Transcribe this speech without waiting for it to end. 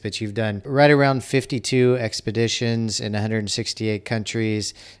But you've done right around 52 expeditions in 168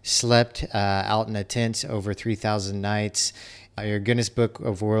 countries, slept out in a tent over 3,000 nights. You're Guinness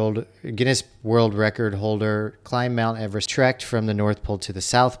World Record holder, climbed Mount Everest, trekked from the North Pole to the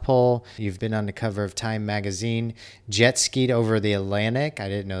South Pole. You've been on the cover of Time magazine, jet skied over the Atlantic. I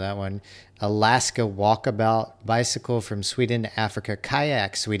didn't know that one. Alaska walkabout, bicycle from Sweden to Africa,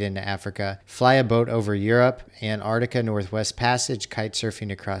 kayak Sweden to Africa, fly a boat over Europe, Antarctica Northwest Passage, kite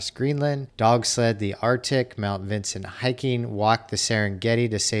surfing across Greenland, dog sled the Arctic, Mount Vincent hiking, walk the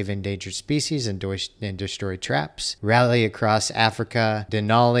Serengeti to save endangered species and destroy traps, rally across Africa,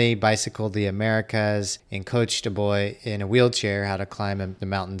 Denali, bicycle the Americas, and coached a boy in a wheelchair how to climb the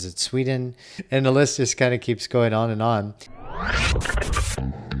mountains in Sweden. And the list just kind of keeps going on and on.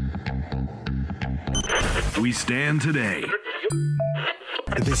 We stand today.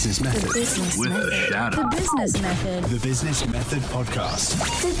 The Business Method with a shadow. The Business Method. The Business Method Podcast.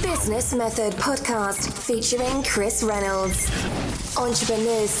 The Business Method Podcast featuring Chris Reynolds.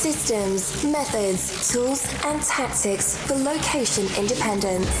 Entrepreneurs' systems, methods, tools, and tactics for location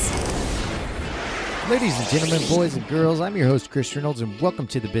independence. Ladies and gentlemen, boys and girls, I'm your host, Chris Reynolds, and welcome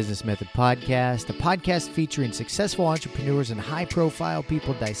to the Business Method Podcast, a podcast featuring successful entrepreneurs and high-profile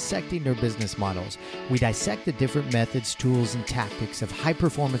people dissecting their business models. We dissect the different methods, tools, and tactics of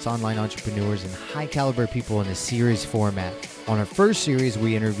high-performance online entrepreneurs and high-caliber people in a series format. On our first series,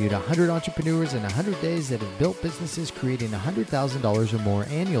 we interviewed 100 entrepreneurs in 100 days that have built businesses creating $100,000 or more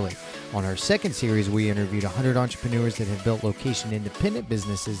annually. On our second series, we interviewed 100 entrepreneurs that have built location-independent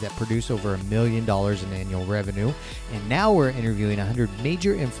businesses that produce over $1 million in annual revenue. And now we're interviewing 100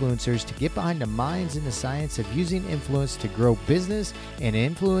 major influencers to get behind the minds and the science of using influence to grow business and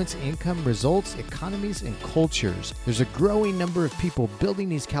influence income, results, economies, and cultures. There's a growing number of people building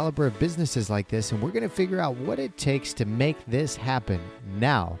these caliber of businesses like this, and we're going to figure out what it takes to make this happen.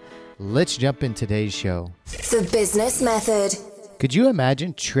 Now, let's jump in today's show. The Business Method. Could you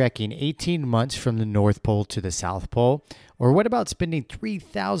imagine trekking 18 months from the North Pole to the South Pole? Or what about spending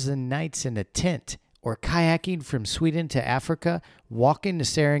 3,000 nights in a tent? Or kayaking from Sweden to Africa, walking the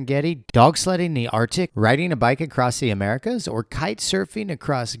Serengeti, dog sledding the Arctic, riding a bike across the Americas, or kite surfing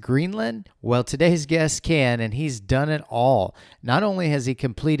across Greenland? Well, today's guest can, and he's done it all. Not only has he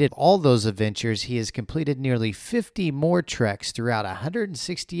completed all those adventures, he has completed nearly 50 more treks throughout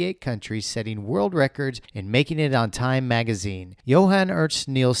 168 countries, setting world records and making it on Time magazine. Johan Ernst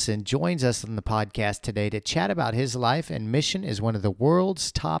Nilson joins us on the podcast today to chat about his life and mission as one of the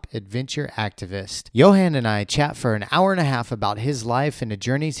world's top adventure activists. Johan and I chat for an hour and a half about his life and the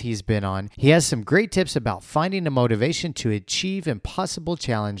journeys he's been on. He has some great tips about finding the motivation to achieve impossible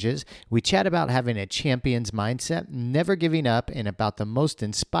challenges. We chat about having a champion's mindset, never giving up, and about the most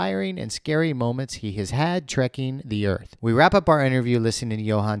inspiring and scary moments he has had trekking the earth. We wrap up our interview listening to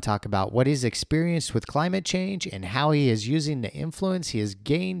Johan talk about what he's experienced with climate change and how he is using the influence he has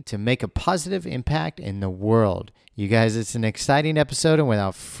gained to make a positive impact in the world. You guys, it's an exciting episode, and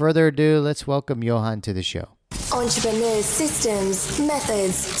without further ado, let's welcome Johan to the show. Entrepreneurs' systems,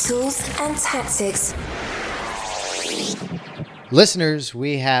 methods, tools, and tactics. Listeners,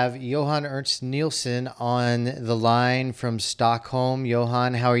 we have Johan Ernst Nilson on the line from Stockholm.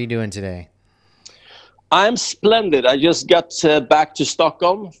 Johan, how are you doing today? I'm splendid. I just got back to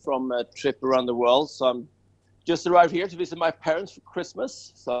Stockholm from a trip around the world. So I'm just arrived here to visit my parents for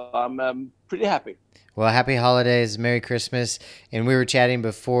Christmas. So I'm pretty happy. Well, happy holidays, Merry Christmas. And we were chatting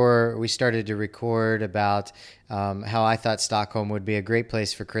before we started to record about how I thought Stockholm would be a great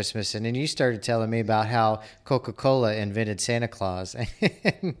place for Christmas. And then you started telling me about how Coca-Cola invented Santa Claus. and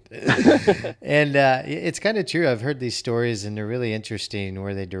it's kind of true. I've heard these stories, and they're really interesting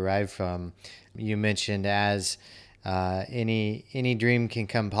where they derive from. You mentioned as any dream can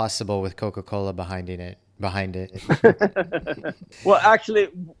come possible with Coca-Cola behind it. Well, actually,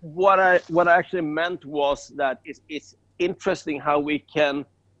 what I actually meant was that it's interesting how we can,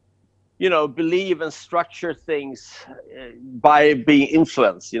 believe and structure things by being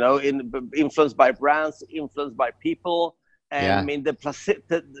influenced. Influenced by brands, influenced by people, and Yeah. I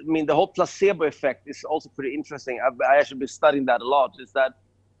mean the whole placebo effect is also pretty interesting. I actually been studying that a lot. Is that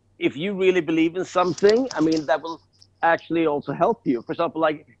if you really believe in something, I mean that will actually also help you. For example,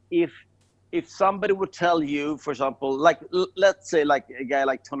 like if somebody would tell you, for example, like let's say like a guy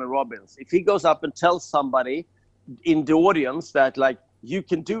like Tony Robbins, if he goes up and tells somebody in the audience that like you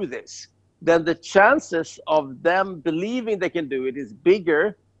can do this, then the chances of them believing they can do it is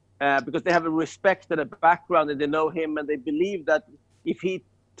bigger because they have a respect and a background and they know him and they believe that if he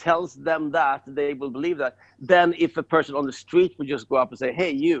tells them that, they will believe that. Then if a person on the street would just go up and say,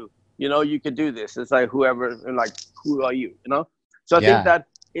 hey, you can do this. It's like whoever, like, who are you, So I think that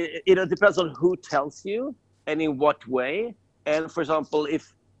it depends on who tells you and in what way. And for example,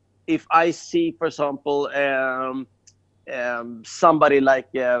 if I see, for example, somebody like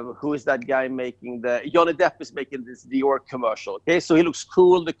who is that guy making Johnny Depp is making this Dior commercial. Okay, so he looks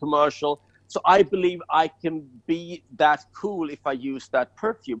cool, the commercial. So I believe I can be that cool if I use that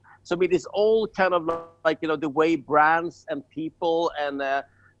perfume. So I mean, it's all kind of like, you know, the way brands and people and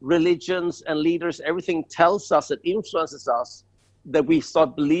religions and leaders, everything tells us and influences us, that we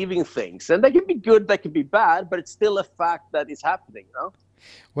start believing things. And that can be good, that can be bad, but it's still a fact that is happening, you know?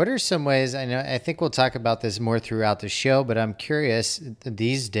 What are some ways, I think we'll talk about this more throughout the show, but I'm curious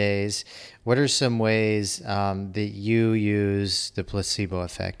these days, what are some ways that you use the placebo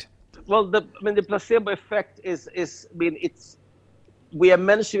effect? Well, the placebo effect is we are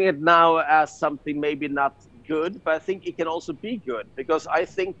mentioning it now as something maybe not good, but I think it can also be good, because I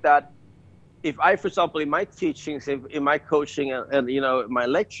think that if I, for example, in my teachings, in my coaching and you know, my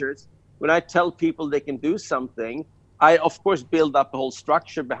lectures, when I tell people they can do something, I of course build up a whole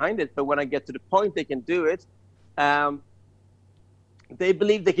structure behind it. But when I get to the point they can do it, they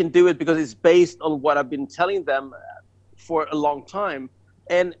believe they can do it because it's based on what I've been telling them for a long time.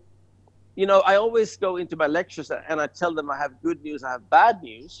 And you know, I always go into my lectures and I tell them I have good news, I have bad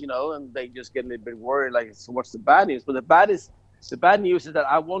news, you know, and they just get a little bit worried, like, so what's the bad news? But the bad news is that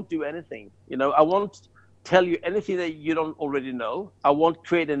I won't do anything. You know, I won't tell you anything that you don't already know. I won't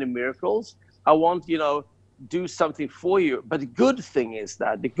create any miracles. I won't, you know, do something for you. But the good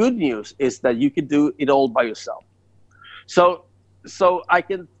news is that you can do it all by yourself. So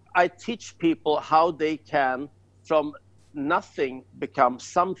I teach people how they can from nothing become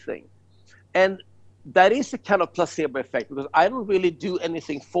something. And that is a kind of placebo effect, because I don't really do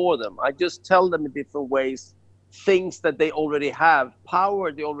anything for them. I just tell them in different ways things that they already have,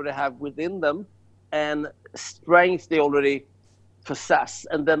 power they already have within them, and strength they already possess,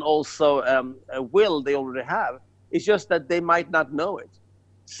 and then also a will they already have. It's just that they might not know it.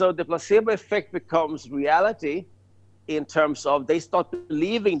 So the placebo effect becomes reality in terms of they start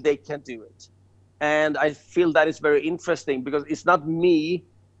believing they can do it. And I feel that is very interesting, because it's not me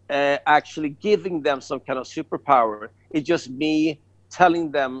actually giving them some kind of superpower. It's just me telling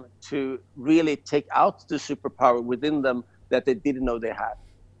them to really take out the superpower within them that they didn't know they had.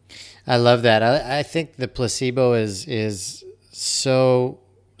 I love that. I think the placebo is so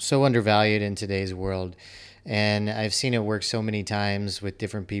undervalued in today's world. And I've seen it work so many times with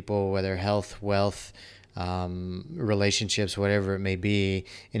different people, whether health, wealth, relationships, whatever it may be.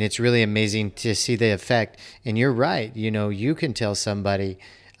 And it's really amazing to see the effect. And you're right. You know, you can tell somebody,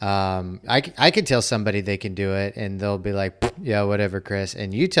 I can tell somebody they can do it, and they'll be like, yeah, whatever, Chris.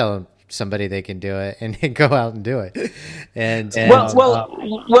 And you tell them somebody they can do it, and they go out and do it. And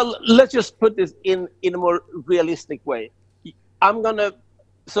well, let's just put this in a more realistic way.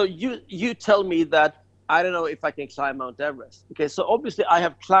 So you tell me that I don't know if I can climb Mount Everest. Okay, so obviously I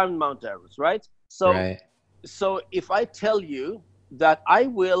have climbed Mount Everest, right? So if I tell you that I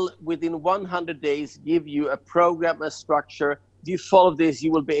will, within 100 days, give you a program, a structure, if you follow this,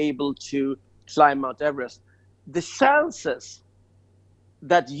 you will be able to climb Mount Everest. The chances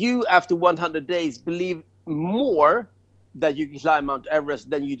that you, after 100 days, believe more that you can climb Mount Everest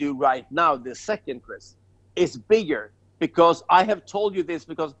than you do right now, this second, Chris, is bigger, because I have told you this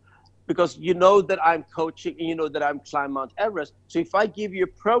because you know that I'm coaching and you know that I'm climbing Mount Everest. So if I give you a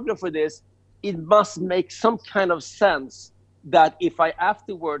program for this, it must make some kind of sense that if I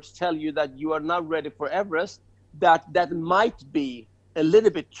afterwards tell you that you are not ready for Everest, that might be a little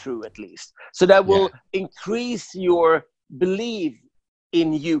bit true, at least. So that will increase your belief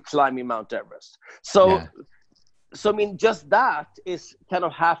in you climbing Mount Everest. So I mean, just that is kind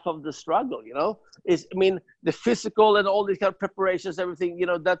of half of the struggle, you know. The physical and all these kind of preparations, everything, you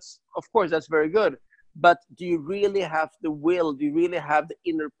know, that's, of course, that's very good. But do you really have the will? Do you really have the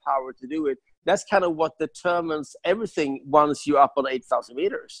inner power to do it? That's kind of what determines everything once you're up on 8,000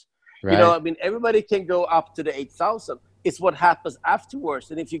 meters. Right. You know, I mean, everybody can go up to the 8,000. It's what happens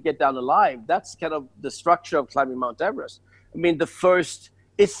afterwards. And if you get down alive, that's kind of the structure of climbing Mount Everest. I mean,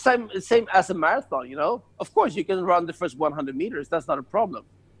 it's same as a marathon, you know. Of course, you can run the first 100 meters. That's not a problem.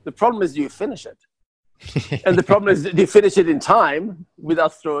 The problem is, do you finish it? And the problem is, do you finish it in time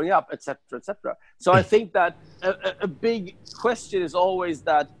without throwing up, etc., etc. So I think that a big question is always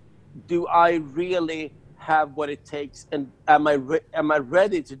that, do I really have what it takes, and am I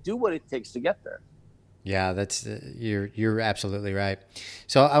ready to do what it takes to get there? Yeah, that's you're absolutely right.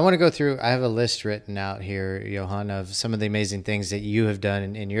 So I want to go through. I have a list written out here, Johan, of some of the amazing things that you have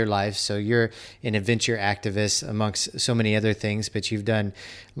done in your life. So you're an adventure activist amongst so many other things, but you've done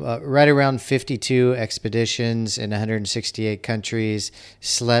right around 52 expeditions in 168 countries.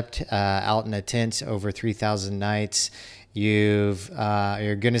 Slept out in a tent over 3,000 nights. You're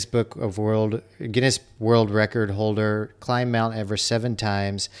Guinness World Record holder. Climbed Mount Everest 7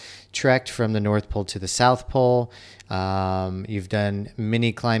 times. Trekked from the North Pole to the South Pole. You've done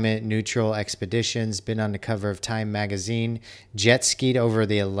many climate neutral expeditions, been on the cover of Time magazine, jet skied over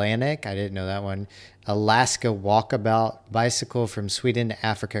the Atlantic. I didn't know that one. Alaska walkabout, bicycle from Sweden to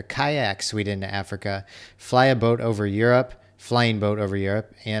Africa, kayak Sweden to Africa, flying boat over Europe,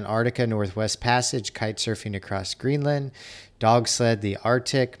 Antarctica, Northwest Passage, kite surfing across Greenland, dog sled the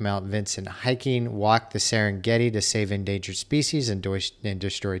Arctic, Mount Vincent hiking, walk the Serengeti to save endangered species and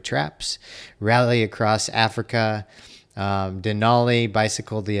destroy traps, rally across Africa, Denali,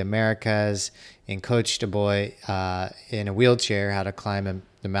 bicycle the Americas, and coached a boy in a wheelchair how to climb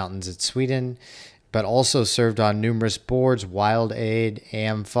the mountains in Sweden, but also served on numerous boards, Wild Aid,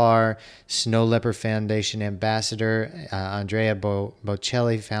 AMFAR, Snow Leopard Foundation Ambassador, Andrea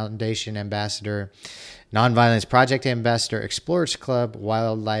Bocelli Foundation Ambassador, Nonviolence Project Ambassador, Explorers Club,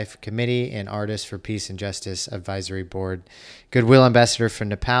 Wildlife Committee, and Artists for Peace and Justice Advisory Board, Goodwill Ambassador for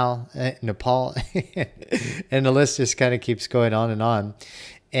Nepal, and the list just kind of keeps going on and on.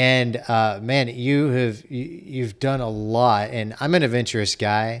 And man, you've done a lot, and I'm an adventurous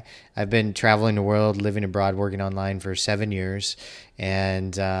guy. I've been traveling the world, living abroad, working online for 7 years,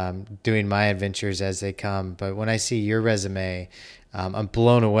 and doing my adventures as they come. But when I see your resume, I'm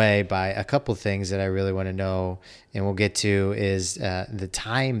blown away by a couple things that I really want to know, and we'll get to is the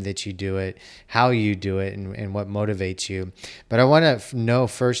time that you do it, how you do it, and what motivates you. But I want to know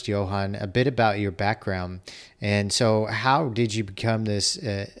first, Johan, a bit about your background. And so how did you become this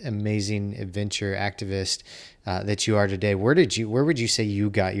amazing adventure activist that you are today? Where would you say you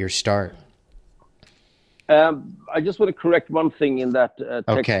got your start? I just want to correct one thing in that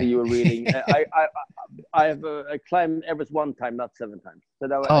text that you were reading. I have climbed Everest 1 time, not 7 times. So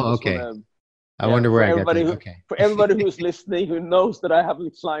that, okay. I wonder where I got that. Okay. For everybody who's listening, who knows that I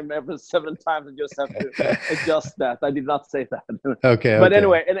haven't climbed Everest 7 times, I just have to adjust that. I did not say that. Okay. But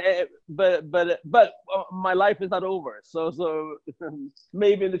anyway, but my life is not over. So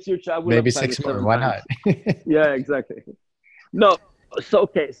maybe in the future I will. Maybe 6 more. Why not? Yeah, exactly. No. So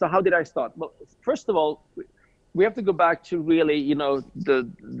how did I start? Well, first of all, we have to go back to really,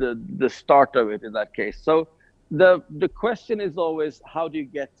 the start of it in that case. So the question is always, how do you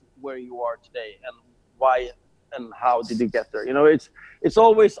get where you are today, and why and how did you get there? It's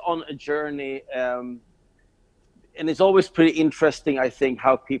always on a journey, and it's always pretty interesting, I think,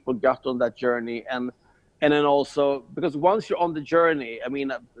 how people got on that journey, and then also because once you're on the journey, I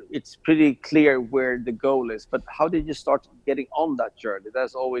mean, it's pretty clear where the goal is, but how did you start getting on that journey?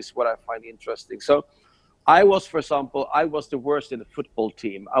 That's always what I find interesting. So for example, I was the worst in the football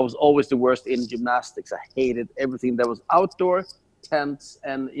team. I was always the worst in gymnastics. I hated everything that was outdoor, tents,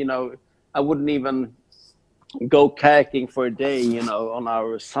 and, I wouldn't even go kayaking for a day, on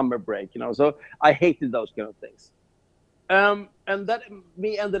our summer break, so I hated those kind of things. And that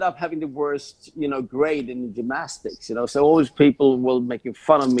me ended up having the worst, grade in gymnastics, so always people were making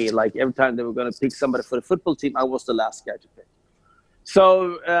fun of me. Like every time they were going to pick somebody for the football team, I was the last guy to pick.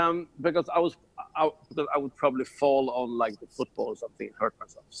 So because I would probably fall on like the football or something and hurt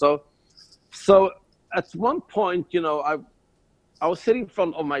myself. So at one point, I was sitting in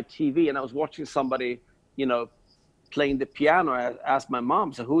front of my TV and I was watching somebody, playing the piano. I asked my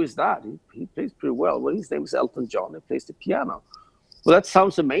mom, so who is that? He plays pretty well. Well, his name is Elton John. He plays the piano. Well, that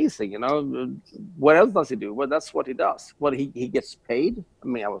sounds amazing. What else does he do? Well, that's what he does. Well, he gets paid. I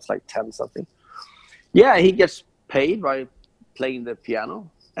mean, I was like 10 something. Yeah, he gets paid by playing the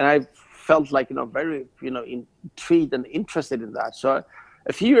piano. And I felt like, very, intrigued and interested in that. So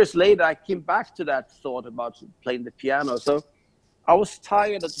a few years later, I came back to that thought about playing the piano. So I was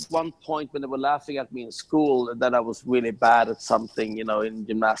tired at one point when they were laughing at me in school that I was really bad at something, in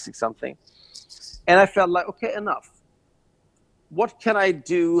gymnastics, something. And I felt like, okay, enough. What can I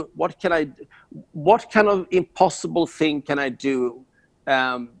do? What kind of impossible thing can I do,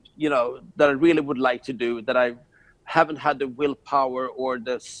 that I really would like to do, that I haven't had the willpower or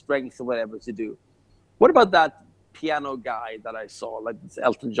the strength or whatever to do? What about that piano guy that I saw, like this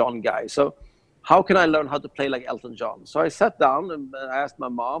Elton John guy? So how can I learn how to play like Elton John? So I sat down and I asked my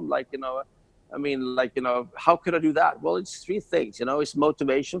mom, how could I do that? Well, it's 3 things, it's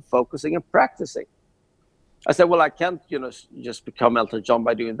motivation, focusing, and practicing. I said, well, I can't, just become Elton John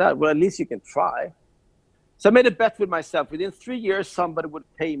by doing that. Well, at least you can try. So I made a bet with myself. Within 3 years, somebody would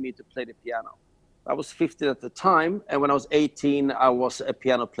pay me to play the piano. I was 15 at the time, and when I was 18, I was a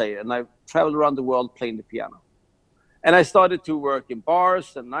piano player, and I traveled around the world playing the piano. And I started to work in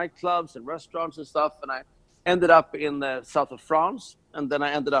bars and nightclubs and restaurants and stuff, and I ended up in the south of France, and then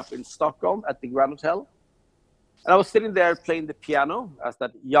I ended up in Stockholm at the Grand Hotel. And I was sitting there playing the piano as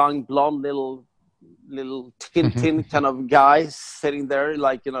that young, blonde, little Tintin kind of guy sitting there,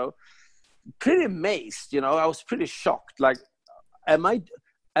 like, you know, pretty amazed, you know. I was pretty shocked, like, am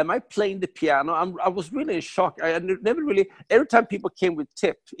I playing the piano? I was really in shock. I never really, every time people came with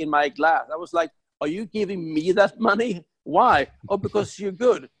tip in my glass, I was like, are you giving me that money? Why? Oh, because you're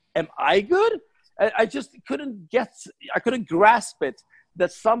good. Am I good? I just couldn't grasp it,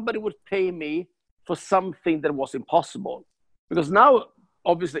 that somebody would pay me for something that was impossible. Because now,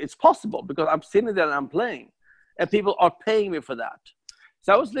 obviously, it's possible, because I'm sitting there and I'm playing, and people are paying me for that.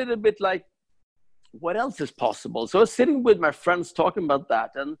 So I was a little bit like, what else is possible? So I was sitting with my friends talking about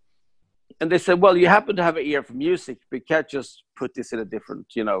that, and they said, well, you happen to have an ear for music, but you can't just put this in a different,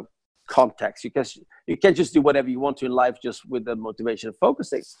 you know, context. You can't just do whatever you want to in life just with the motivation of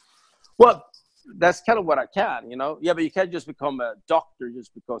focusing. Well, that's kind of what I can, you know. Yeah, but you can't just become a doctor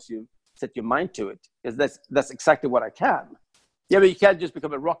just because you set your mind to it. That's exactly what I can. Yeah, but you can't just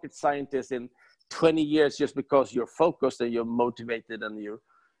become a rocket scientist in 20 years just because you're focused and you're motivated and you're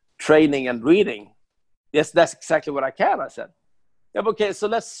training and reading. Yes, that's exactly what I can, I said. Yeah, okay, so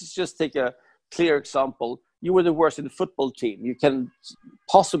let's just take a clear example. You were the worst in the football team. You can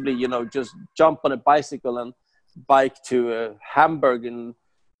possibly, you know, just jump on a bicycle and bike to Hamburg in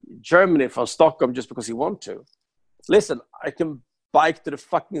Germany from Stockholm just because you want to. Listen, I can bike to the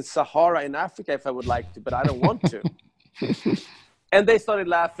fucking Sahara in Africa if I would like to, but I don't want to. And they started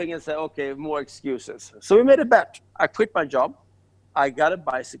laughing and said, okay, more excuses. So we made a bet. I quit my job. I got a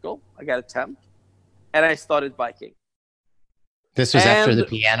bicycle. I got a tent. And I started biking. This was after the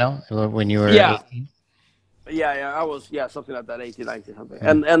piano, when you were 18? Yeah, I was, something like that, 18, 19, something.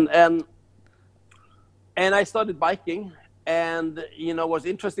 Mm. And I started biking. And, you know, what's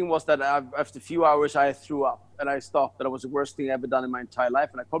interesting was that after a few hours, I threw up and I stopped. That was the worst thing I've ever done in my entire life.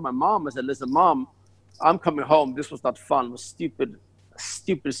 And I called my mom and said, listen, Mom, I'm coming home. This was not fun. It was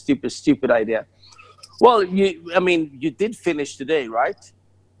stupid idea. Well, you did finish today, right?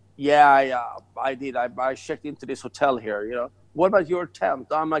 Yeah, I did. I checked into this hotel here, you know. What about your tent?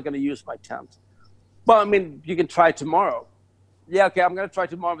 I'm not going to use my tent. Well, I mean, you can try tomorrow. Yeah, okay, I'm going to try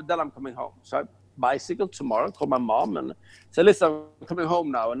tomorrow, but then I'm coming home. So I bicycled tomorrow, called my mom and said, listen, I'm coming home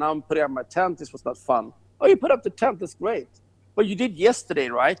now, and now I'm putting up my tent. This was not fun. Oh, you put up the tent. That's great. But you did yesterday,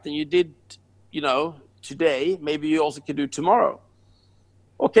 right? And you did, you know, today. Maybe you also can do tomorrow.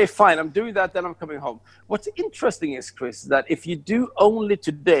 Okay, fine. I'm doing that. Then I'm coming home. What's interesting is, Chris, that if you do only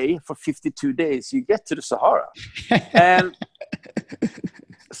today for 52 days, you get to the Sahara. And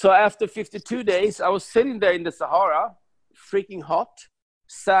so after 52 days, I was sitting there in the Sahara, freaking hot,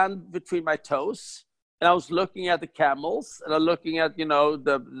 sand between my toes, and I was looking at the camels, and I'm looking at, you know,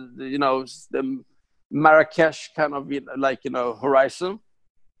 the Marrakesh kind of, like, you know, horizon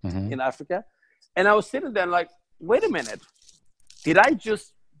in Africa. And I was sitting there like, wait a minute. Did I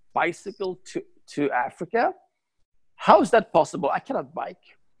just bicycle to Africa? How is that possible? I cannot bike.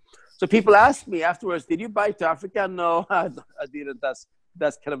 So people ask me afterwards, did you bike to Africa? No, I didn't. That's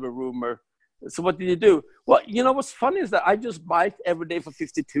kind of a rumor. So what did you do? Well, you know, what's funny is that I just biked every day for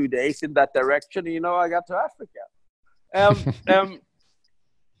 52 days in that direction. And, you know, I got to Africa.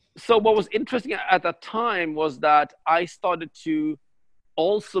 So what was interesting at that time was that I started to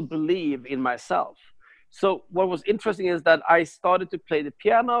also believe in myself. So what was interesting is that I started to play the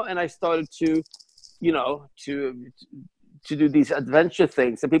piano, and I started to, you know, to do these adventure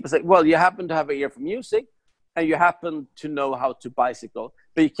things. And people say, well, you happen to have an ear for music, and you happen to know how to bicycle,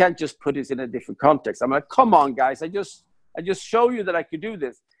 but you can't just put this in a different context. I'm like, come on, guys, I just show you that I could do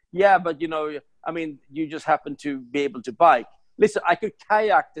this. Yeah, but, you know, I mean, you just happen to be able to bike. Listen, I could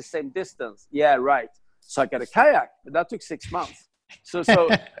kayak the same distance. Yeah, right. So I got a kayak, but that took 6 months. So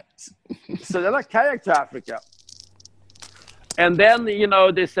then I kayaked to Africa. And then, you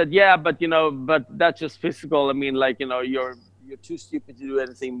know, they said, yeah, but that's just physical. I mean, like, you know, you're too stupid to do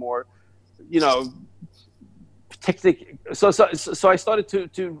anything more, you know, technique. So I started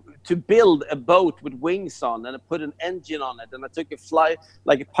to build a boat with wings on, and I put an engine on it, and I took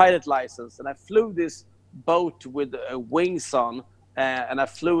a pilot license, and I flew this boat with wings on, and I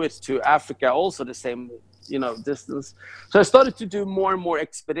flew it to Africa, also the same, you know, distance. So I started to do more and more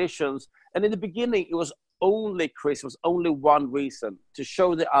expeditions. And in the beginning, it was only one reason: to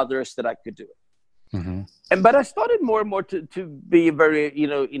show the others that I could do it. But I started more and more to be very, you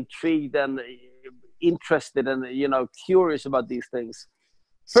know, intrigued and interested and, curious about these things.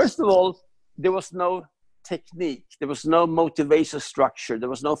 First of all, there was no technique. There was no motivation structure. There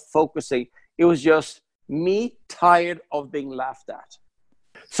was no focusing. It was just me tired of being laughed at.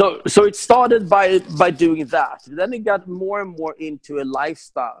 So it started by doing that. Then it got more and more into a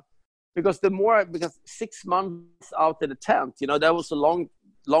lifestyle, because 6 months out in the tent, that was a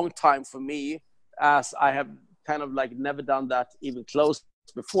long time for me, as I have kind of like never done that even close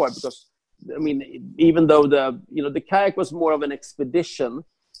before. Because I mean, even though the kayak was more of an expedition,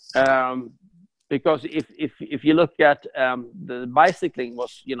 because if you look at the bicycling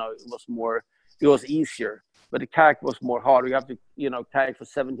was, it was easier. But the kayak was more hard. You have to, kayak for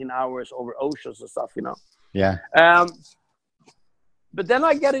 17 hours over oceans and stuff, Yeah. But then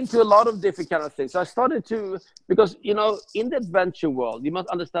I get into a lot of different kind of things. So I started to, because, in the adventure world, you must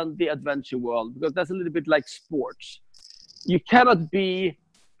understand the adventure world, because that's a little bit like sports. You cannot be,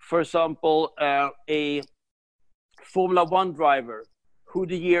 for example, a Formula One driver who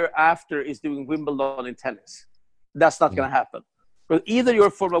the year after is doing Wimbledon in tennis. That's not going to happen. But either you're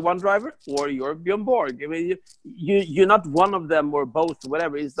a Formula One driver or you're Björn Borg. I mean, you're not one of them or both,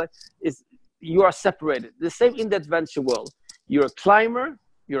 whatever. You are separated. The same in the adventure world. You're a climber,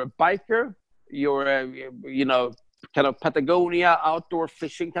 you're a biker, you're a, kind of Patagonia outdoor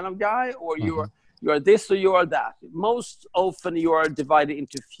fishing kind of guy, or you are this or you are that. Most often you are divided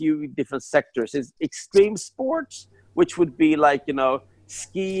into a few different sectors. It's extreme sports, which would be like,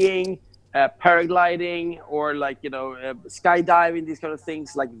 skiing, paragliding, or like skydiving, these kind of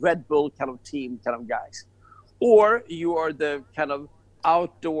things, like Red Bull kind of team kind of guys. Or you are the kind of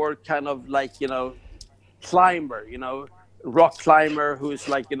outdoor kind of like climber, rock climber, who's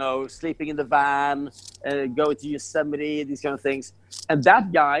like sleeping in the van, going to Yosemite, these kind of things. And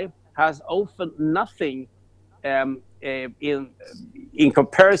that guy has often nothing in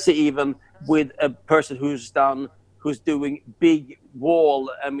comparison even with a person who's doing big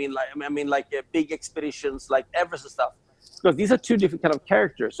wall, like big expeditions like Everest and stuff. Because these are two different kind of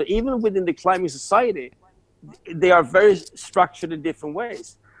characters. So even within the climbing society, they are very structured in different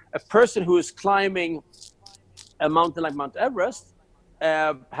ways. A person who is climbing a mountain like Mount Everest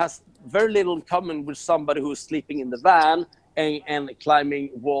has very little in common with somebody who is sleeping in the van and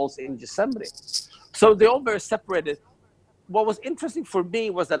climbing walls in Yosemite. So they're all very separated. What was interesting for me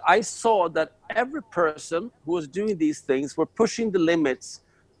was that I saw that every person who was doing these things were pushing the limits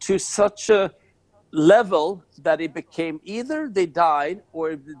to such a level that it became either they died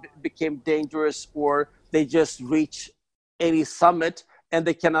or it became dangerous, or they just reach any summit and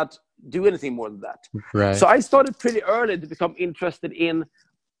they cannot do anything more than that. Right. So I started pretty early to become interested in,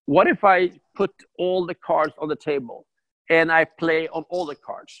 what if I put all the cards on the table and I play on all the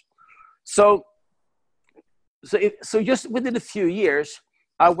cards? So just within a few years,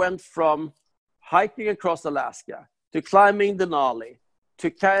 I went from hiking across Alaska to climbing Denali to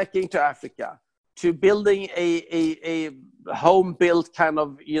kayaking to Africa to building a home-built kind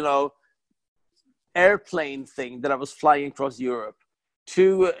of, airplane thing that I was flying across Europe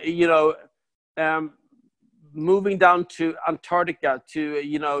to, moving down to Antarctica to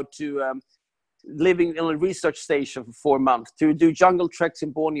living in a research station for 4 months, to do jungle treks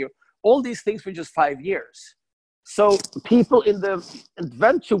in Borneo. All these things for just 5 years. So people in the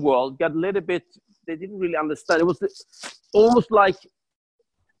adventure world got a little bit, they didn't really understand. It was almost like,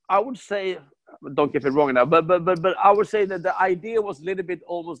 I would say, don't get me wrong now, but I would say that the idea was a little bit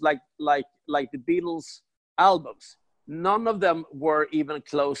almost like the Beatles albums. None of them were even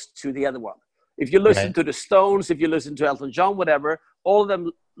close to the other one. If you listen to the Stones, if you listen to Elton John, whatever, all of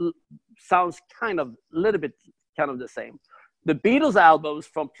them sounds kind of a little bit kind of the same. The Beatles albums,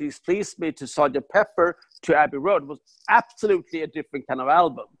 from Please Please Me to Sgt. Pepper to Abbey Road, was absolutely a different kind of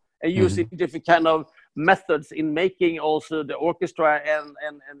album, and using different kind of methods in making also the orchestra and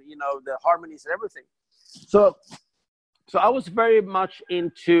the harmonies and everything. So I was very much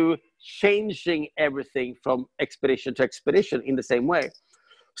into changing everything from expedition to expedition in the same way.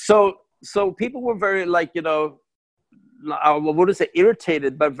 So people were very I wouldn't say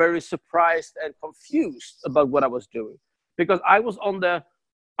irritated, but very surprised and confused about what I was doing. Because I was on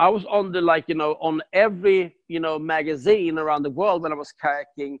every, magazine around the world when I was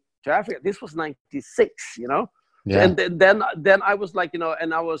kayaking to Africa. This was 96, Yeah. And then I was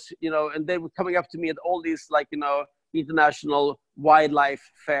and I was, and they were coming up to me at all these international wildlife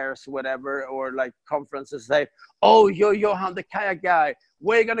fairs, whatever, or like conferences, say, "Oh, you're Johan, the kayak guy.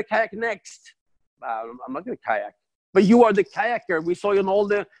 Where are you going to kayak next?" I'm not going to kayak. But you are the kayaker. We saw you in all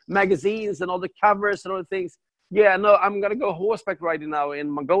the magazines and all the covers and all the things. Yeah, no, I'm going to go horseback riding now in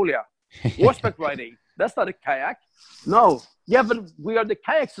Mongolia. Horseback riding. That's not a kayak. No, yeah, but we are the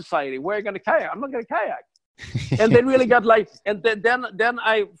kayak society. We're going to kayak. I'm not going to kayak. And they really got like, and then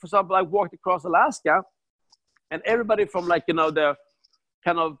I, for example, I walked across Alaska, and everybody from like, you know, the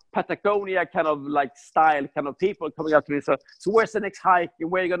kind of Patagonia kind of like style kind of people coming up to me. So where's the next hike?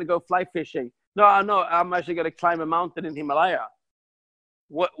 And where are you going to go fly fishing? No, I'm actually going to climb a mountain in Himalaya.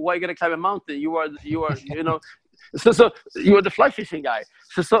 Why are you going to climb a mountain? You are, you know, so you are the fly fishing guy.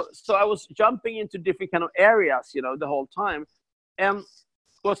 So I was jumping into different kind of areas, you know, the whole time. And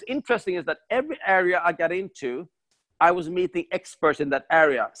what's interesting is that every area I got into, I was meeting experts in that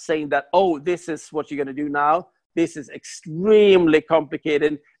area saying that, oh, this is what you're going to do now. This is extremely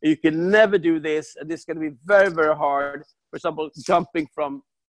complicated. You can never do this. And this is going to be very, very hard. For example, jumping from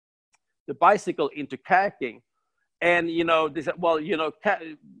the bicycle into kayaking. And, you know, they said, well, you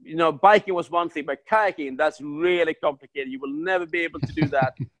know, biking was one thing, but kayaking, that's really complicated. You will never be able to do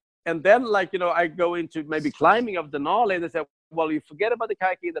that. And then, like, you know, I go into maybe climbing of Denali, and they say, well, you forget about the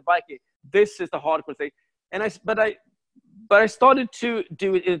kayaking, the biking. This is the hardcore thing. And but I started to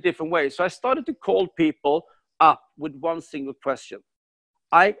do it in a different way. So I started to call people up with one single question.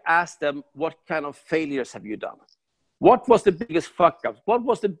 I asked them, what kind of failures have you done? What was the biggest fuck up? What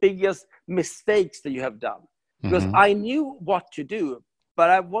was the biggest mistakes that you have done? Because I knew what to do,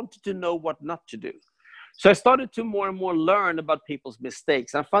 but I wanted to know what not to do. So I started to more and more learn about people's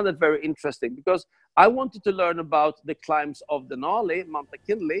mistakes. I found that very interesting because I wanted to learn about the climbs of Denali, Mount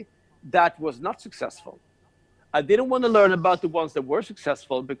McKinley, that was not successful. I didn't want to learn about the ones that were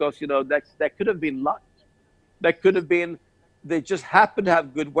successful because, you know, that could have been luck. That could have been, they just happened to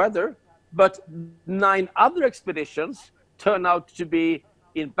have good weather, but 9 other expeditions turned out to be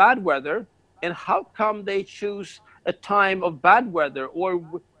in bad weather. And how come they choose a time of bad weather, or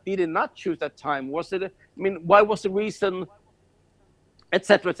did they not choose that time? Was it, why was the reason, et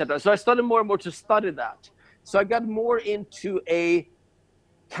cetera, et cetera. So I started more and more to study that. So I got more into a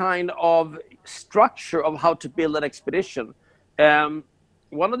kind of structure of how to build an expedition.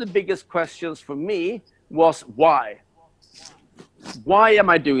 One of the biggest questions for me was why? Why am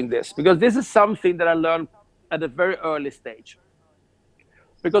I doing this? Because this is something that I learned at a very early stage.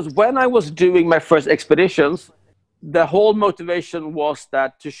 Because when I was doing my first expeditions, the whole motivation was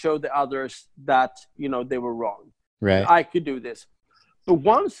that to show the others that, you know, they were wrong. Right. I could do this. But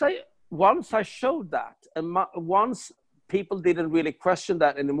once I showed that, and once people didn't really question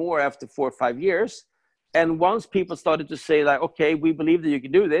that anymore after 4 or 5 years, and once people started to say like, okay, we believe that you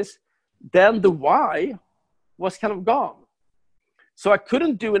can do this, then the why was kind of gone. So I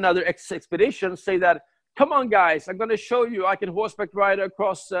couldn't do another expedition, say that, come on, guys, I'm going to show you I can horseback ride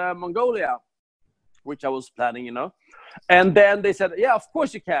across Mongolia, which I was planning, you know. And then they said, yeah, of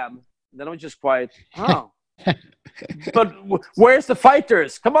course you can. Then I was just quiet. Oh. But where's the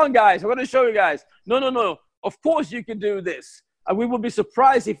fighters? Come on, guys. I'm going to show you guys. No. Of course you can do this. And we will be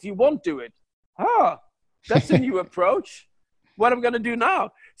surprised if you won't do it. That's a new approach. What am I going to do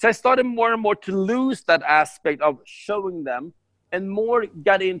now? So I started more and more to lose that aspect of showing them, and more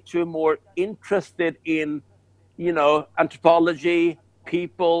got into more interested in, you know, anthropology,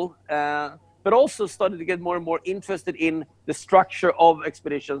 people, but also started to get more and more interested in the structure of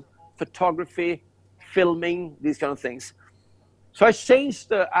expeditions, photography, filming, these kind of things. So I changed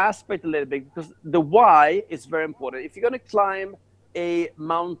the aspect a little bit because the why is very important. If you're going to climb a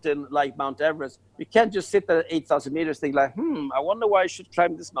mountain like Mount Everest, you can't just sit there at 8,000 meters think like, I wonder why I should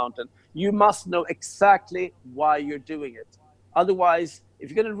climb this mountain. You must know exactly why you're doing it. Otherwise, if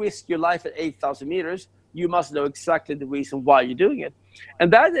you're going to risk your life at 8,000 meters, you must know exactly the reason why you're doing it.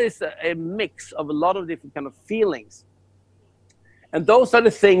 And that is a mix of a lot of different kind of feelings. And those are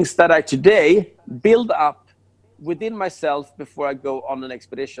the things that I today build up within myself before I go on an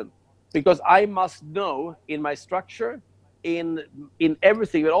expedition. Because I must know in my structure, in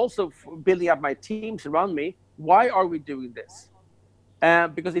everything, but also building up my teams around me, why are we doing this?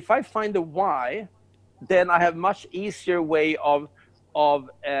 Because if I find the why, then I have much easier way of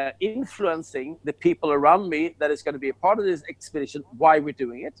influencing the people around me that is going to be a part of this expedition, why we're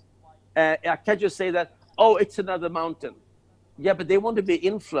doing it. I can't just say that, oh, it's another mountain. Yeah, but they want to be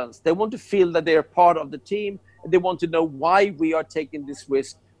influenced. They want to feel that they're part of the team. They want to know why we are taking this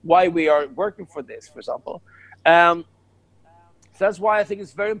risk, why we are working for this, for example. So that's why I think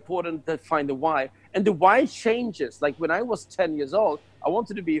it's very important to find the why. And the why changes. Like when I was 10 years old, I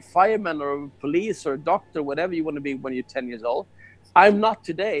wanted to be a fireman or a police or a doctor, whatever you want to be when you're 10 years old. I'm not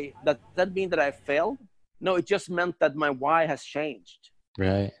today. Does that mean that I failed? No, it just meant that my why has changed.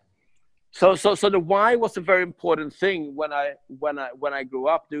 Right. So the why was a very important thing when I grew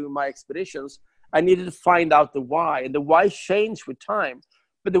up doing my expeditions. I needed to find out the why, and the why changed with time.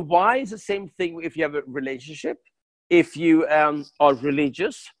 But the why is the same thing if you have a relationship, if you are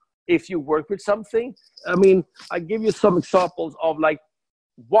religious, if you work with something. I mean, I give you some examples of like,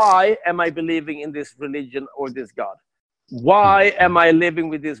 why am I believing in this religion or this God? Why am I living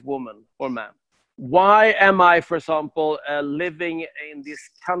with this woman or man? Why am I, for example, living in this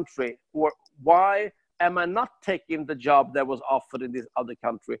country? Or why am I not taking the job that was offered in this other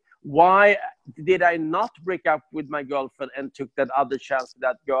country? Why did I not break up with my girlfriend and took that other chance with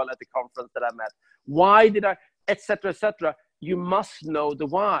that girl at the conference that I met? Why did I, etc., etc.? You must know the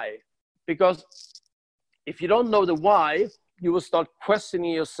why. Because if you don't know the why, you will start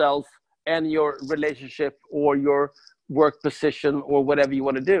questioning yourself and your relationship or your work position or whatever you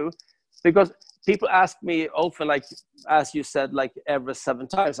want to do. Because people ask me often, like, as you said, like every 7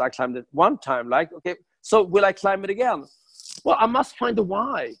 times. I climbed it one time. Like, okay, so will I climb it again? Well, I must find the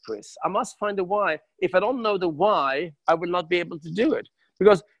why, Chris. I must find the why. If I don't know the why, I will not be able to do it.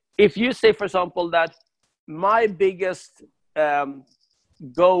 Because if you say, for example, that my biggest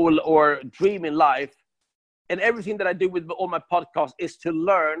goal or dream in life and everything that I do with all my podcasts is to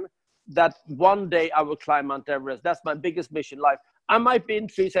learn that one day I will climb Mount Everest. That's my biggest mission in life. I might be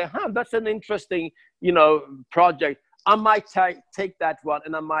intrigued, say, that's an interesting, project. I might take that one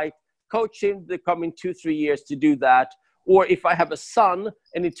and I might coach him the coming 2-3 years to do that. Or if I have a son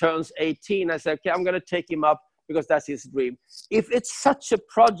and he turns 18, I say, okay, I'm going to take him up because that's his dream. If it's such a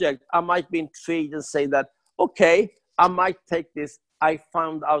project, I might be intrigued and say that, okay, I might take this. I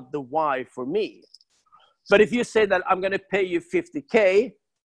found out the why for me. But if you say that I'm going to pay you 50K,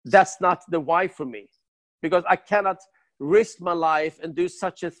 that's not the why for me, because I cannot risk my life and do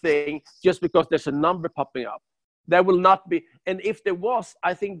such a thing just because there's a number popping up. There will not be. And if there was,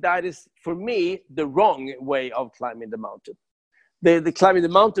 I think that is, for me, the wrong way of climbing the mountain. The climbing the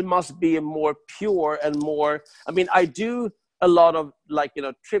mountain must be a more pure and more, I mean, I do a lot of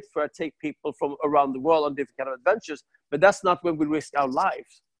trips where I take people from around the world on different kind of adventures, but that's not when we risk our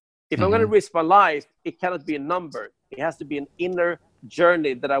lives. If I'm going to risk my life, it cannot be a number. It has to be an inner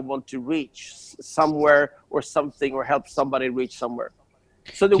journey that I want to reach somewhere or something, or help somebody reach somewhere.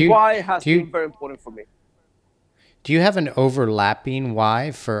 So the why has been very important for me. Do you have an overlapping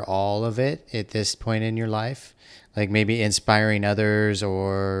why for all of it at this point in your life? Like maybe inspiring others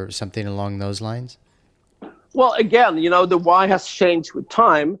or something along those lines? Well, again, the why has changed with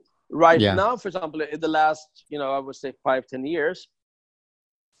time. Right now, for example, in the last, I would say 5-10 years,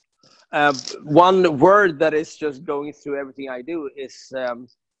 one word that is just going through everything I do is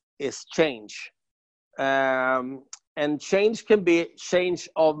change. And change can be change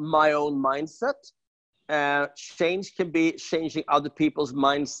of my own mindset. Change can be changing other people's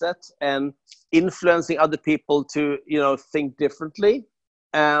mindset and influencing other people to, think differently.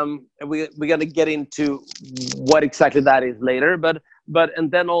 And we're going to get into what exactly that is later. But and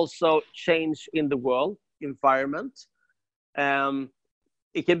then also change in the world environment.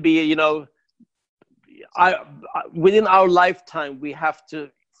 It can be, within our lifetime, we have to,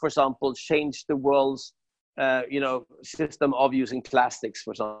 for example, change the world's, system of using plastics,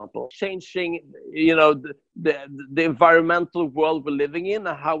 for example. Changing, the environmental world we're living in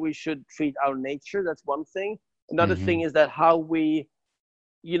and how we should treat our nature. That's one thing. Another thing is that how we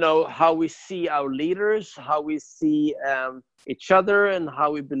see our leaders, how we see each other, and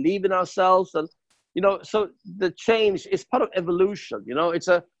how we believe in ourselves. And so the change is part of evolution.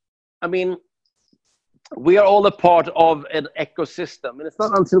 We are all a part of an ecosystem, and it's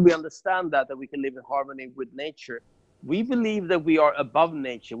not until we understand that we can live in harmony with nature. We believe that we are above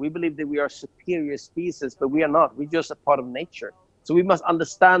nature. We believe that we are superior species, but we are not. We're just a part of nature. So we must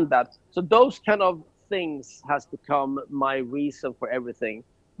understand that. So those kind of things has become my reason for everything,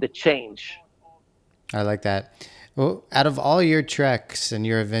 the change. I like that. Well, out of all your treks and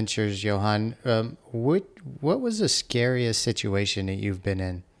your adventures, Johan, what was the scariest situation that you've been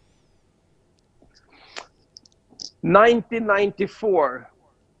in? 1994.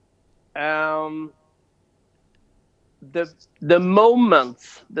 The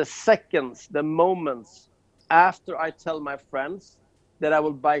moments, the seconds, the moments after I tell my friends that I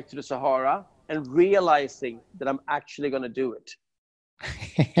will bike to the Sahara and realizing that I'm actually going to do it.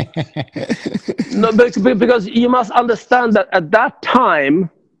 No, because you must understand that at that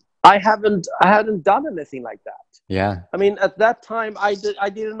time, I hadn't done anything like that. Yeah. I mean, at that time, I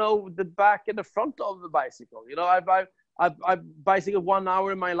didn't know the back and the front of the bicycle. I bicycled 1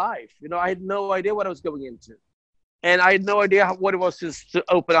 hour in my life. I had no idea what I was going into, and I had no idea what it was to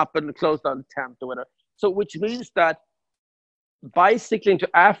open up and close down the tent or whatever. So, which means that bicycling to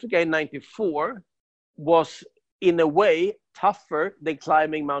Africa in '94 was, in a way, tougher than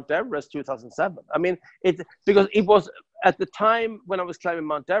climbing Mount Everest 2007. I mean, because it was at the time when I was climbing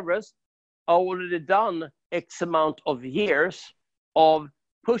Mount Everest, already done X amount of years of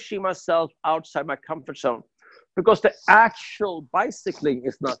pushing myself outside my comfort zone. Because the actual bicycling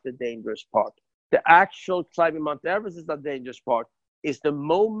is not the dangerous part. The actual climbing Mount Everest is not the dangerous part. It's the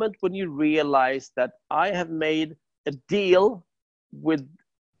moment when you realize that I have made a deal with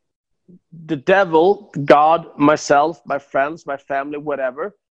the devil, God, myself, my friends, my family,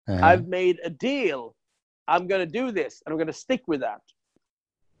 whatever. I've made a deal. I'm going to do this, and I'm going to stick with that.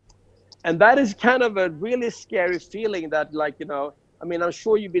 And that is kind of a really scary feeling that, like, you know, I mean, I'm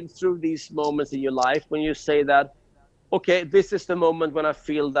sure you've been through these moments in your life when you say that, okay, this is the moment when I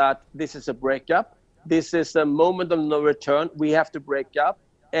feel that this is a breakup. This is a moment of no return. We have to break up,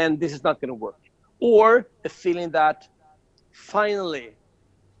 and this is not going to work. Or a feeling that finally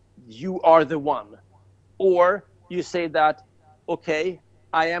you are the one. Or you say that, okay,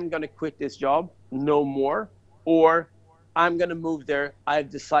 I am going to quit this job, no more. Or I'm going to move there. I've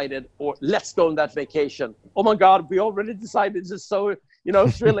decided, or let's go on that vacation. Oh my God, we already decided. This is so, you know,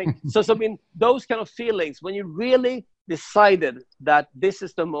 thrilling. So, I mean, those kind of feelings, when you really decided that this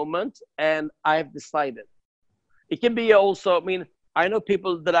is the moment and I've decided. It can be also, I mean, I know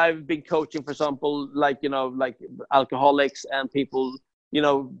people that I've been coaching, for example, like, you know, like alcoholics and people, you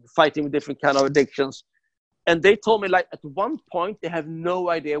know, fighting with different kind of addictions. And they told me, like, at one point, they have no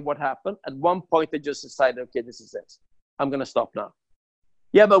idea what happened. At one point, they just decided, okay, this is it. I'm going to stop now.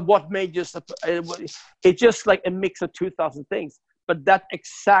 Yeah, but what made you stop? It's just like a mix of 2,000 things. But that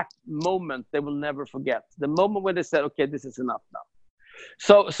exact moment, they will never forget. The moment when they said, okay, this is enough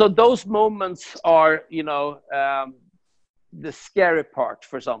now. So those moments are, you know, the scary part,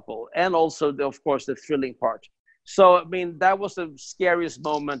 for example, and also, of course, the thrilling part. So, I mean, that was the scariest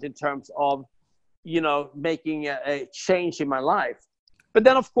moment in terms of, you know, making a change in my life. But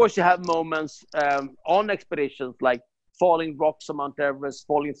then, of course, you have moments on expeditions like falling rocks on Mount Everest,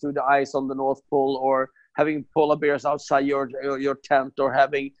 falling through the ice on the North Pole, or having polar bears outside your tent, or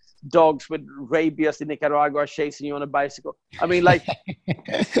having dogs with rabies in Nicaragua chasing you on a bicycle. I mean, like,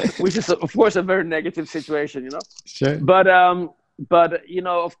 which is, of course, a very negative situation, you know? Sure. But, you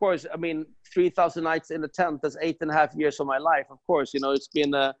know, of course, I mean, 3,000 nights in a tent, that's 8.5 years of my life. Of course, you know,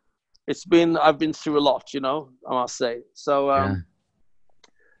 I've been through a lot, you know, I must say. So,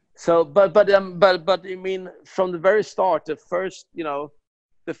 but I mean, from the very start, the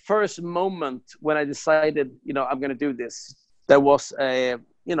first moment when I decided, you know, I'm going to do this, there was a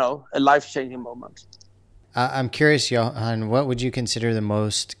life-changing moment. I'm curious, Johan, what would you consider the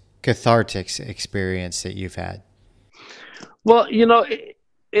most cathartic experience that you've had? Well, you know,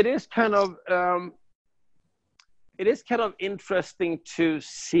 it is kind of interesting to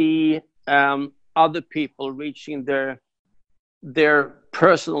see other people reaching their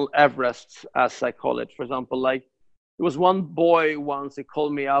personal Everest, as I call it. For example, like, there was one boy once, he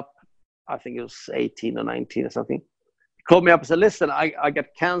called me up, I think it was 18 or 19 or something. He called me up and said, listen, I got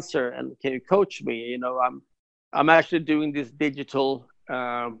cancer, and can you coach me? You know, I'm actually doing this digital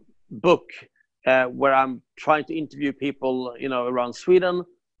book where I'm trying to interview people, you know, around Sweden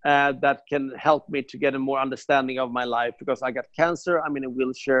that can help me to get a more understanding of my life, because I got cancer, I'm in a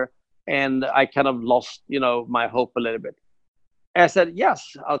wheelchair, and I kind of lost, you know, my hope a little bit. I said, yes,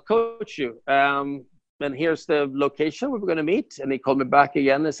 I'll coach you. And here's the location where we're going to meet. And he called me back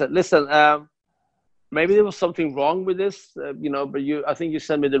again and said, listen, maybe there was something wrong with this, you know, but I think you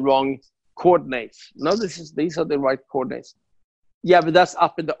sent me the wrong coordinates. No, these are the right coordinates. Yeah, but that's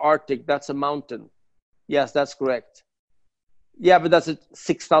up in the Arctic. That's a mountain. Yes, that's correct. Yeah, but that's a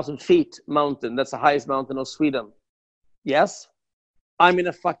 6,000 feet mountain. That's the highest mountain of Sweden. Yes, I'm in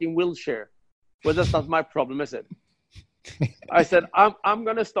a fucking wheelchair. Well, that's not my problem, is it? I said, I'm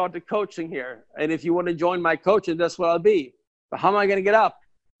going to start the coaching here. And if you want to join my coaching, that's where I'll be. But how am I going to get up?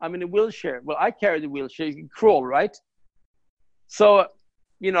 I'm in a wheelchair. Well, I carry the wheelchair. You can crawl, right? So,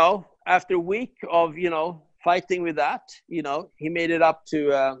 you know, after a week of, you know, fighting with that, you know, he made it up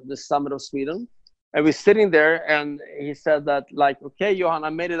to the summit of Sweden. And we're sitting there, and he said that, like, okay, Johan,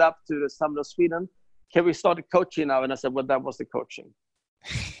 I made it up to the summit of Sweden. Can we start the coaching now? And I said, well, that was the coaching.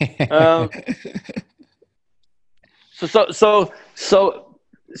 So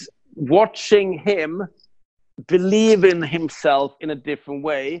watching him believe in himself in a different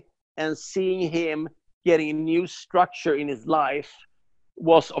way, and seeing him getting a new structure in his life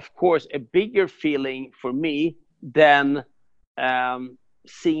was, of course, a bigger feeling for me than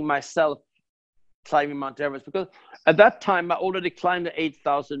seeing myself climbing Mount Everest. Because at that time, I already climbed the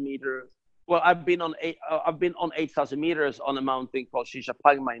 8,000 meter. Well, I've been on 8,000 meters on a mountain called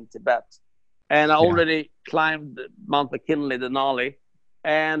Shishapangma in Tibet. And I already climbed Mount McKinley, Denali.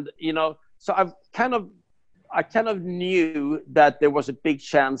 And, you know, so I kind of knew that there was a big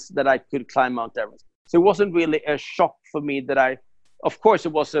chance that I could climb Mount Everest. So it wasn't really a shock for me that of course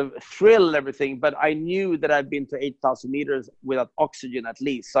it was a thrill and everything, but I knew that I'd been to 8,000 meters without oxygen at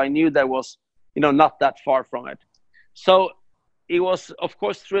least. So I knew that was, not that far from it. So it was, of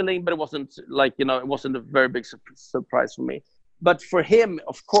course, thrilling, but it wasn't like, it wasn't a very big surprise for me. But for him,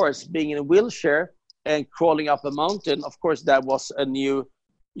 of course, being in a wheelchair and crawling up a mountain, of course, that was a new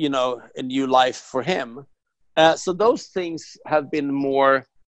life for him. So those things have been more,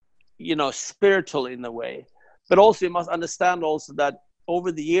 spiritual in a way. But also you must understand also that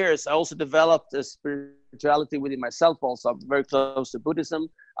over the years, I also developed a spirituality within myself also. I'm very close to Buddhism.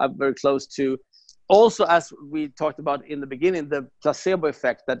 I'm very close to, also, as we talked about in the beginning, the placebo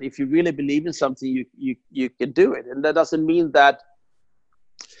effect, that if you really believe in something, you can do it. And that doesn't mean that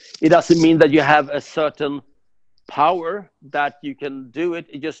you have a certain power that you can do it.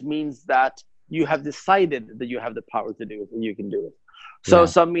 It just means that you have decided that you have the power to do it and you can do it. So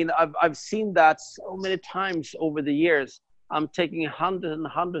I mean, I've seen that so many times over the years. I'm taking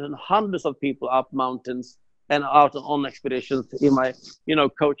hundreds of people up mountains and out on expeditions in my,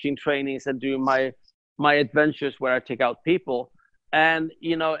 coaching trainings and doing my adventures where I take out people. And,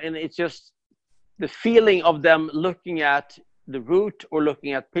 and it's just the feeling of them looking at the route or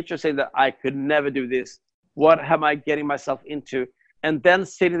looking at pictures saying that I could never do this. What am I getting myself into? And then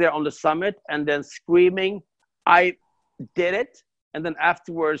sitting there on the summit and then screaming, I did it. And then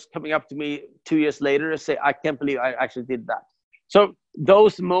afterwards coming up to me 2 years later and say, I can't believe I actually did that. So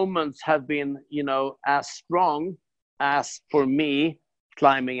those moments have been, as strong as for me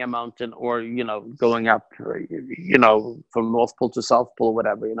climbing a mountain or, going up, from North Pole to South Pole,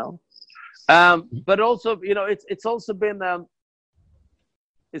 whatever, But also, it's also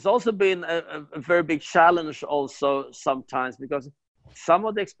been a very big challenge also sometimes, because some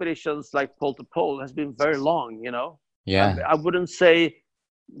of the expeditions like pole to pole has been very long, Yeah. I wouldn't say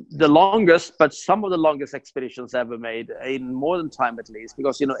the longest, but some of the longest expeditions ever made in modern time, at least,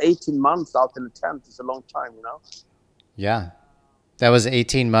 because 18 months out in a tent is a long time. Yeah. That was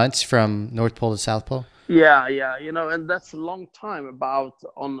 18 months from North Pole to South Pole. Yeah, and that's a long time out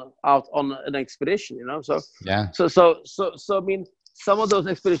on an expedition. So Yeah. So I mean, some of those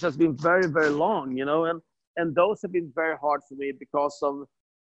expeditions have been very, very long. And those have been very hard for me because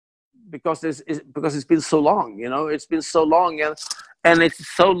it's been so long. It's been so long, and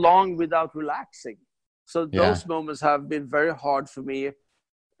it's so long without relaxing. So those moments have been very hard for me.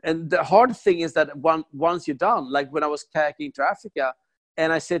 And the hard thing is that once you're done, like when I was kayaking to Africa,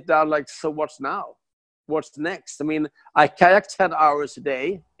 and I sit down like, so what's now? What's next? I mean, I kayak 10 hours a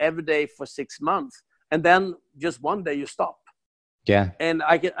day, every day for 6 months, and then just one day you stop. Yeah. And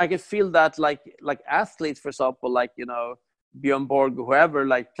I can feel that like athletes, for example, like Björn Borg, whoever,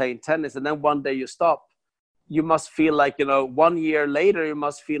 like playing tennis, and then one day you stop. You must feel like 1 year later you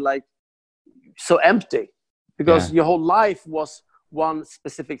must feel like so empty, because your whole life was one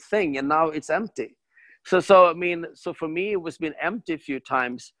specific thing, and now it's empty. So I mean, so for me it was been empty a few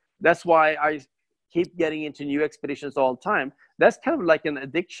times. That's why I keep getting into new expeditions all the time. That's kind of like an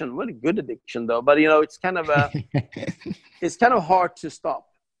addiction, really good addiction though. But it's kind of it's kind of hard to stop.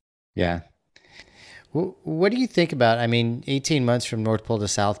 Yeah. What do you think about, 18 months from North Pole to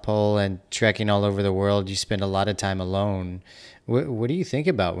South Pole and trekking all over the world, you spend a lot of time alone. What do you think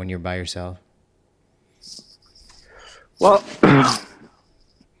about when you're by yourself? Well,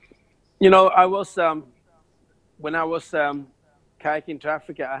 I was, when I was kayaking to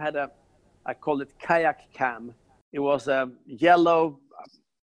Africa, I called it kayak cam. It was a yellow,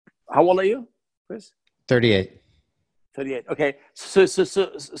 how old are you, Chris? 38. 38. Okay.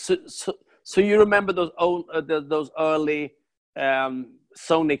 So you remember those those early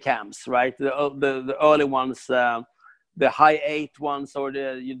Sony cams, right? The early ones, the high 8 ones, or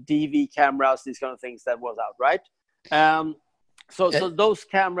the DV cameras, these kind of things that was out, right? So those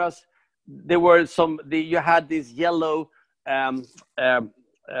cameras, there were you had these yellow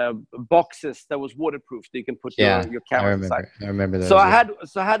boxes that was waterproof, so you can put your camera inside. I remember those. So I had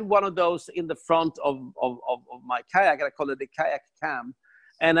one of those in the front of my kayak, and I call it the kayak cam,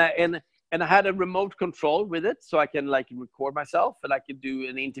 and I had a remote control with it, so I can like record myself and I can do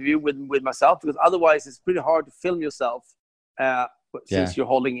an interview with myself, because otherwise it's pretty hard to film yourself since you're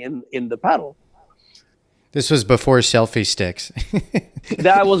holding in the paddle. This was before selfie sticks.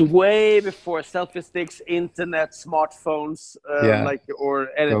 That was way before selfie sticks, internet, smartphones, or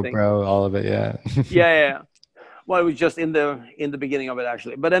anything. GoPro, all of it, yeah. Yeah. Well, it was just in the beginning of it,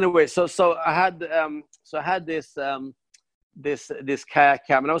 actually. But anyway, so I had this kayak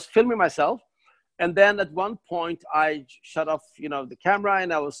cam, and I was filming myself. And then at one point, I shut off, the camera,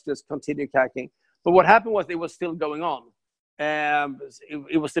 and I was just continuing kayaking. But what happened was it was still going on.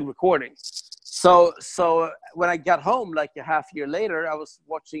 It was still recording. So when I got home, like a half year later, I was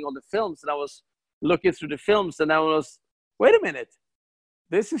watching all the films and I was looking through the films and I was, wait a minute,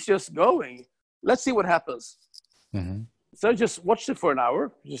 this is just going. Let's see what happens. Mm-hmm. So I just watched it for an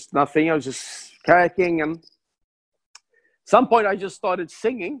hour, just nothing. I was just kayaking, and some point I just started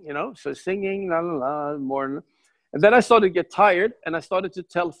singing, so singing, la la la, more. And then I started to get tired and I started to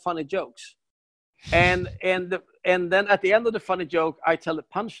tell funny jokes. And then at the end of the funny joke, I tell the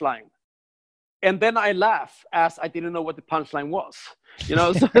punchline. And then I laugh as I didn't know what the punchline was,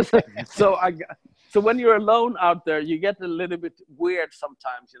 So when you're alone out there, you get a little bit weird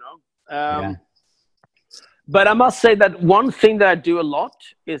sometimes, Yeah. But I must say that one thing that I do a lot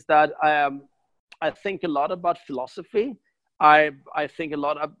is that I think a lot about philosophy. I think a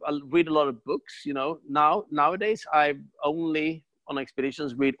lot. I read a lot of books. Nowadays I only on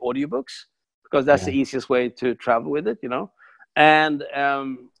expeditions read audiobooks because that's the easiest way to travel with it. And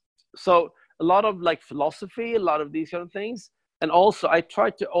so a lot of like philosophy, a lot of these kind of things. And also I try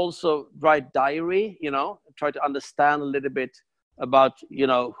to also write diary, try to understand a little bit about,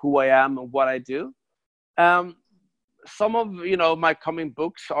 who I am and what I do. Some of, my coming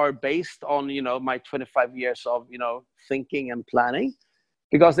books are based on, my 25 years of, thinking and planning,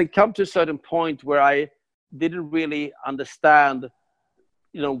 because they come to a certain point where I didn't really understand,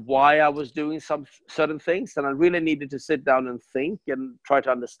 why I was doing some certain things, and I really needed to sit down and think and try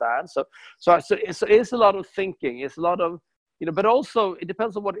to understand. So it's a lot of thinking. It's a lot of, but also it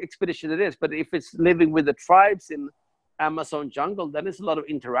depends on what expedition it is. But if it's living with the tribes in Amazon jungle, then it's a lot of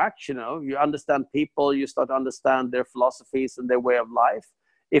interaction. You understand people, you start to understand their philosophies and their way of life.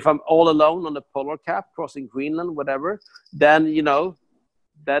 If I'm all alone on the polar cap crossing Greenland, whatever, then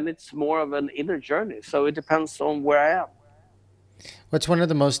then it's more of an inner journey. So it depends on where I am. What's one of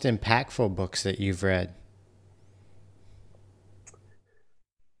the most impactful books that you've read?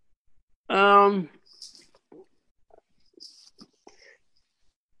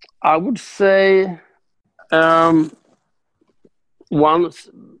 I would say one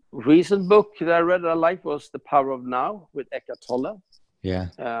recent book that I read that I liked was The Power of Now with Eckhart Tolle. Yeah.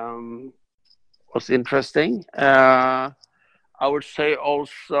 Was interesting. I would say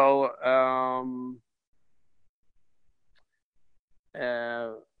also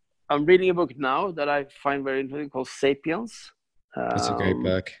I'm reading a book now that I find very interesting called Sapiens. That's a great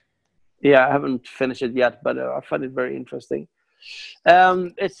book. Yeah, I haven't finished it yet, but I find it very interesting.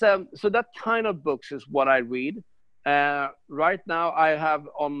 It's so that kind of books is what I read. Right now, I have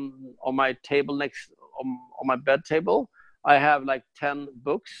on my table next on my bed table, I have like 10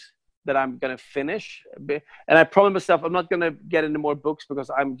 books that I'm gonna finish. And I promise myself I'm not gonna get any more books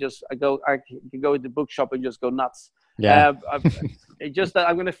because I can go to the bookshop and just go nuts. Yeah. It's just that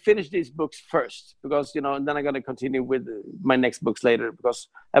I'm gonna finish these books first because and then I'm gonna continue with my next books later because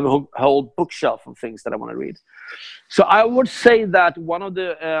I have a whole bookshelf of things that I want to read. So I would say that one of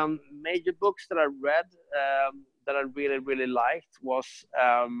the major books that I read that I really, really liked was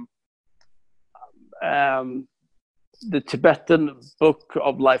the Tibetan Book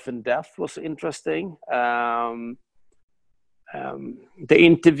of Life and Death was interesting. The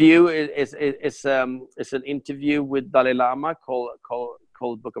interview is an interview with Dalai Lama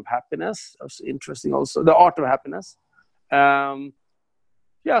called Book of Happiness. It was interesting also. The Art of Happiness. So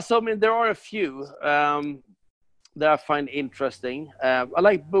I mean there are a few that I find interesting. I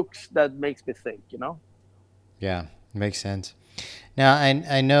like books that makes me think, Yeah, makes sense. Now,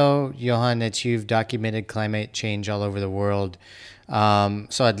 I know, Johan, that you've documented climate change all over the world.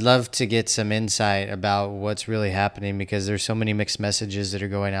 So I'd love to get some insight about what's really happening because there's so many mixed messages that are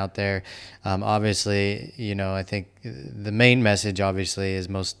going out there. Obviously, I think the main message, obviously, is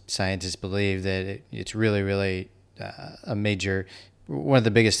most scientists believe that it's really, really one of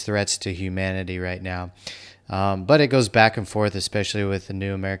the biggest threats to humanity right now. But it goes back and forth, especially with the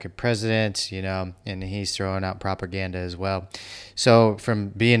new American president, and he's throwing out propaganda as well. So from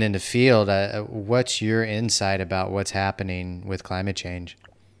being in the field, what's your insight about what's happening with climate change?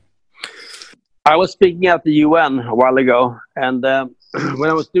 I was speaking at the UN a while ago, and when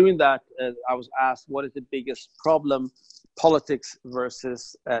I was doing that, I was asked, what is the biggest problem, politics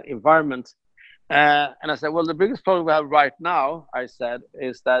versus environment? And I said, well, the biggest problem we have right now, I said,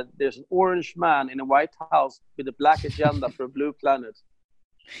 is that there's an orange man in a White House with a black agenda for a blue planet.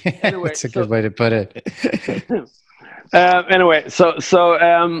 Anyway, that's a good way to put it. Anyway,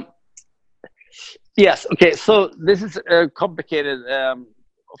 yes, okay. So this is a complicated,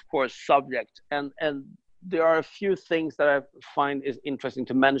 of course, subject, and there are a few things that I find is interesting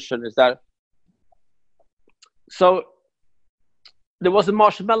to mention. Is that so? There was a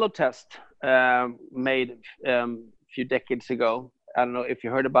marshmallow test made a few decades ago. I don't know if you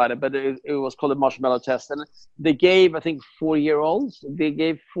heard about it, but it was called the marshmallow test. And they gave, I think, 4-year-olds, they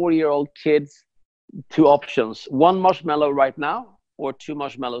gave 4-year-old kids 2 options: 1 marshmallow right now or 2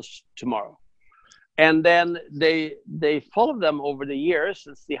 marshmallows tomorrow. And then they followed them over the years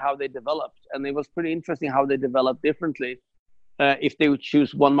and see how they developed. And it was pretty interesting how they developed differently if they would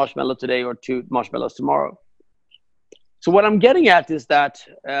choose 1 marshmallow today or 2 marshmallows tomorrow. So what I'm getting at is that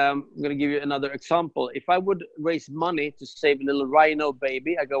I'm going to give you another example. If I would raise money to save a little rhino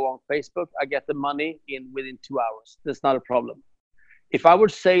baby, I go on Facebook, I get the money within 2 hours. That's not a problem. If I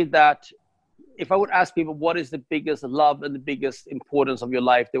would say that, if I would ask people what is the biggest love and the biggest importance of your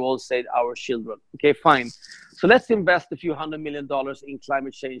life, they will all say our children. Okay, fine. So let's invest a few $100 million in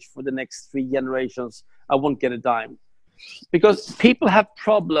climate change for the next 3 generations. I won't get a dime. Because people have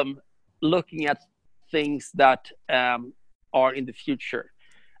problem looking at things that are in the future.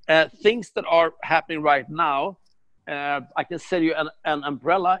 Things that are happening right now, I can sell you an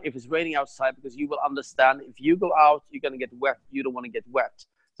umbrella if it's raining outside, because you will understand if you go out, you're going to get wet. You don't want to get wet.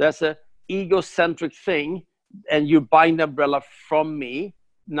 So that's a egocentric thing, and you're buying the umbrella from me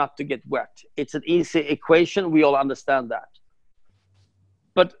not to get wet. It's an easy equation. We all understand that.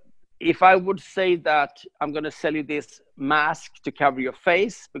 But if I would say that I'm going to sell you this mask to cover your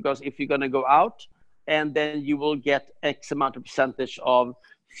face, because if you're going to go out, and then you will get X amount of percentage of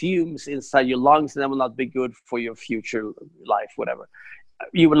fumes inside your lungs, and that will not be good for your future life, whatever,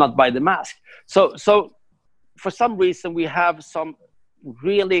 you will not buy the mask. So for some reason, we have some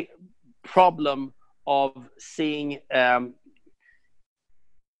really problem of seeing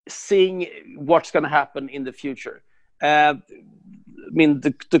what's going to happen in the future. I mean,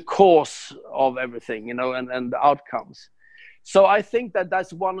 the cause of everything, you know, and the outcomes. So I think that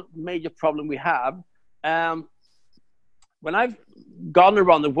that's one major problem we have. When I've gone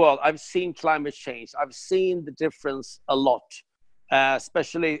around the world, I've seen climate change. I've seen the difference a lot,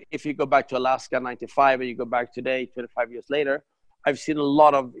 especially if you go back to Alaska 95 and you go back today, 25 years later. I've seen a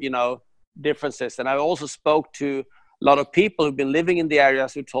lot of, you know, differences. And I also spoke to a lot of people who've been living in the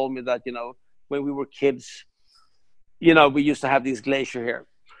areas who told me that, you know, when we were kids, you know, we used to have these glaciers here.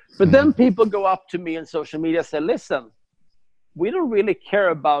 But then people go up to me on social media and say, listen, we don't really care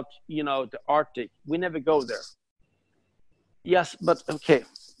about, you know, the Arctic. We never go there. Yes, but okay,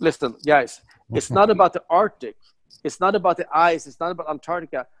 listen, guys, it's not about the Arctic. It's not about the ice. It's not about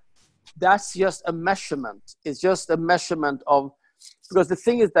Antarctica. That's just a measurement. It's just a measurement of, because the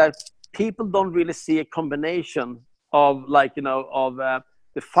thing is that people don't really see a combination of, like, you know, of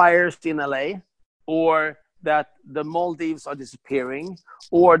the fires in LA, or that the Maldives are disappearing,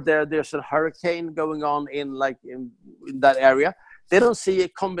 or there's a hurricane going on in that area. They don't see a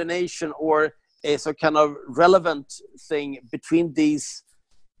combination or a sort of kind of relevant thing between these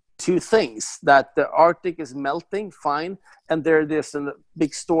 2 things, that the Arctic is melting, fine, and there's a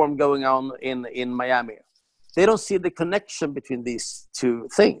big storm going on in Miami. They don't see the connection between these 2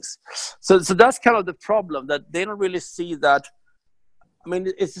 things. So that's kind of the problem, that they don't really see that. I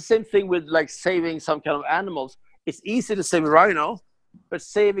mean, it's the same thing with like saving some kind of animals. It's easy to save a rhino, but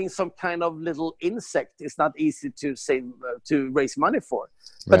saving some kind of little insect is not easy to save, to raise money for.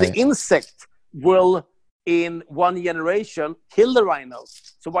 But Right. the insect will, in 1 generation, kill the rhino.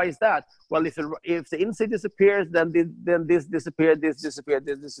 So why is that? Well, if the insect disappears, then this disappear, this disappear,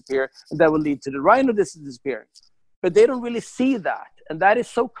 this disappear, and that will lead to the rhino disappearing. But they don't really see that, and that is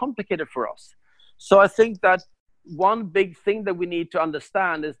so complicated for us. So I think that one big thing that we need to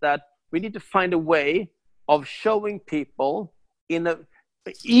understand is that we need to find a way of showing people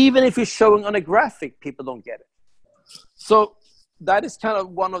even if you're showing on a graphic, people don't get it. So that is kind of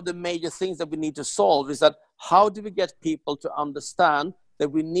one of the major things that we need to solve, is that how do we get people to understand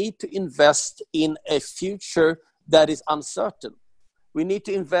that we need to invest in a future that is uncertain. We need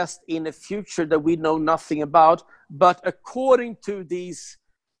to invest in a future that we know nothing about, but according to these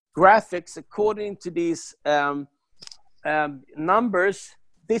graphics, according to these numbers,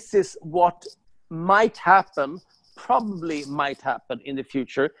 this is what might happen, probably might happen in the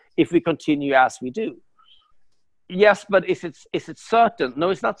future if we continue as we do. Yes, but is it certain? No,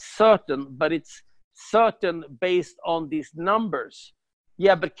 it's not certain, but it's certain based on these numbers.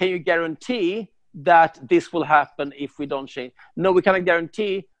 Yeah, but can you guarantee that this will happen if we don't change? No, we cannot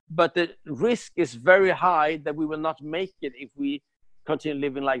guarantee, but the risk is very high that we will not make it if we continue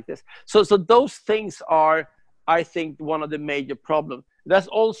living like this. So those things are, I think, one of the major problems. That's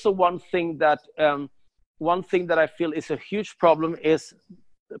also one thing that I feel is a huge problem is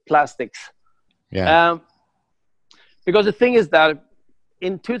plastics. Yeah. Because the thing is that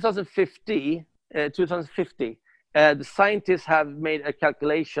in 2050, the scientists have made a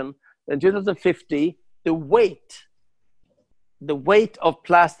calculation in 2050, the weight of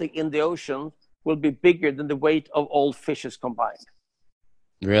plastic in the ocean will be bigger than the weight of all fishes combined.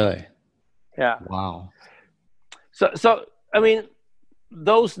 Really? Yeah. Wow. So I mean,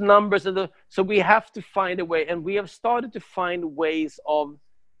 those numbers so we have to find a way, and we have started to find ways of,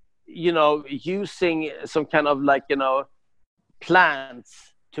 using some kind of like,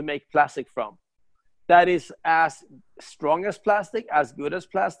 plants to make plastic from. That is as strong as plastic, as good as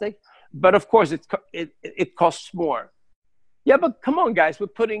plastic, but of course it costs more. Yeah, but come on, guys, we're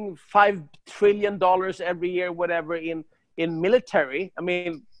putting $5 trillion every year, whatever, in military. I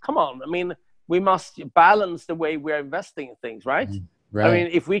mean, come on. I mean, we must balance the way we're investing in things, right? Right. I mean,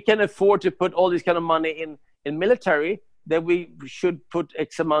 if we can afford to put all this kind of money in military, then we should put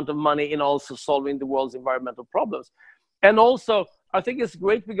X amount of money in also solving the world's environmental problems. And also, I think it's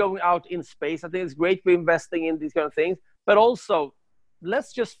great we're going out in space. I think it's great we're investing in these kind of things. But also,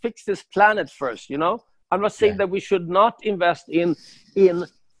 let's just fix this planet first, I'm not saying that we should not invest in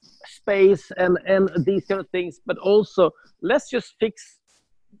space and these kind of things, but also let's just fix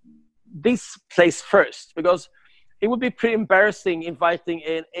this place first, because it would be pretty embarrassing inviting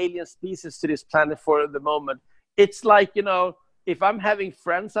an alien species to this planet for the moment. It's like, if I'm having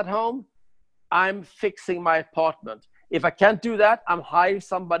friends at home, I'm fixing my apartment. If I can't do that, I'm hiring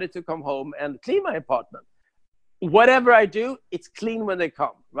somebody to come home and clean my apartment. Whatever I do, it's clean when they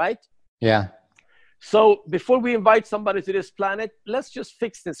come, right? Yeah. So before we invite somebody to this planet, let's just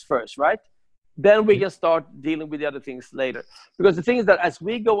fix this first, right? Then we can start dealing with the other things later. Because the thing is that as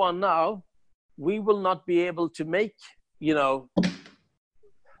we go on now, we will not be able to make, So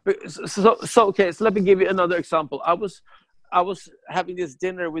let me give you another example. I was having this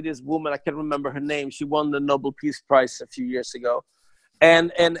dinner with this woman. I can't remember her name. She won the Nobel Peace Prize a few years ago,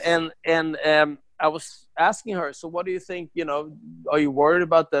 and I was asking her, so what do you think? Are you worried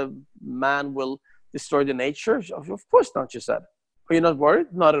about the man will destroy the nature? Of course not, she said. Are you not worried?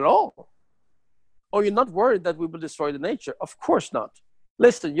 Not at all. Oh, you're not worried that we will destroy the nature? Of course not.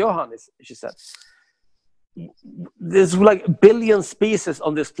 Listen, Johan, she said, there's like a billion species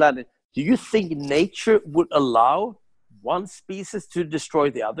on this planet. Do you think nature would allow one species to destroy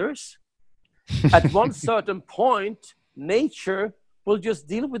the others? At one certain point, nature will just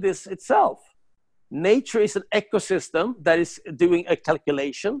deal with this itself. Nature is an ecosystem that is doing a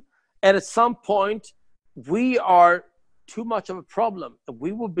calculation. And at some point, we are too much of a problem and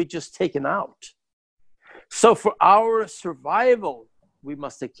we will be just taken out. So for our survival, we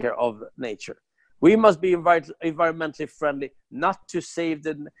must take care of nature. We must be environmentally friendly, not to save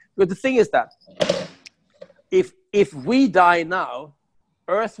the... But the thing is that if we die now,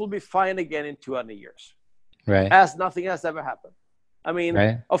 Earth will be fine again in 200 years. Right. As nothing has ever happened. I mean,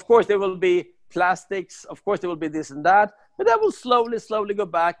 Of course, there will be plastics. Of course, there will be this and that. But that will slowly go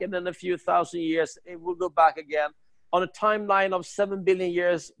back. And then a few thousand years, it will go back again. On a timeline of 7 billion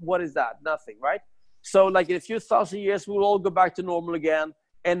years, what is that? Nothing, right? So like in a few thousand years, we'll all go back to normal again.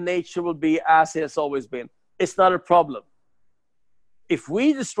 And nature will be as it has always been. It's not a problem. If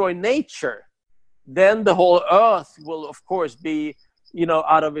we destroy nature, then the whole Earth will, of course, be,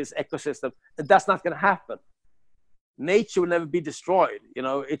 out of its ecosystem. And that's not going to happen. Nature will never be destroyed.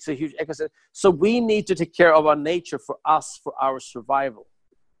 It's a huge ecosystem. So we need to take care of our nature for us, for our survival.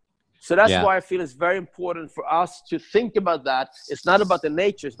 So that's why I feel it's very important for us to think about that. It's not about the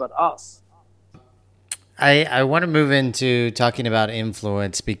nature, it's about us. I want to move into talking about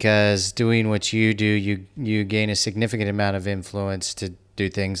influence, because doing what you do, you gain a significant amount of influence to do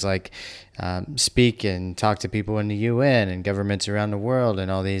things like speak and talk to people in the UN and governments around the world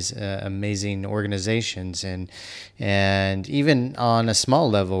and all these amazing organizations, and even on a small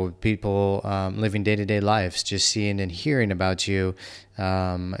level, people living day-to-day lives, just seeing and hearing about you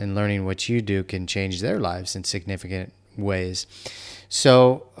and learning what you do can change their lives in significant ways.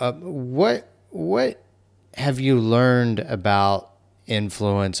 So what have you learned about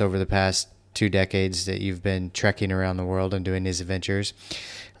influence over the past 2 decades that you've been trekking around the world and doing these adventures?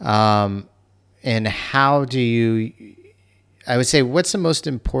 And how do you, I would say, what's the most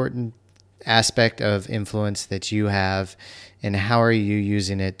important aspect of influence that you have, and how are you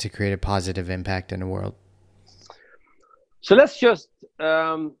using it to create a positive impact in the world? So let's just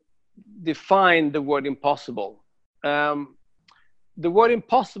define the word impossible. The word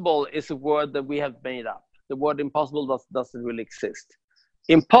impossible is a word that we have made up. The word impossible doesn't really exist.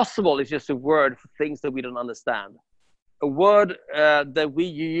 Impossible is just a word for things that we don't understand. A word that we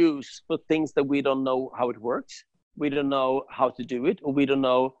use for things that we don't know how it works. We don't know how to do it, or we don't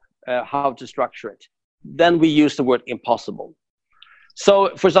know how to structure it. Then we use the word impossible.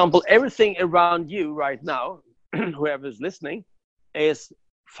 So, for example, everything around you right now, whoever is listening, is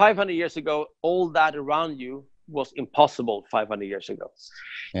 500 years ago, all that around you was impossible 500 years ago.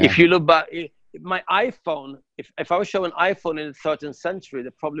 Yeah. If you look back, my iPhone, if I would show an iPhone in the 13th century,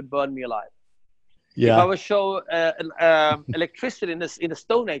 they'd probably burn me alive. Yeah. If I would show electricity in the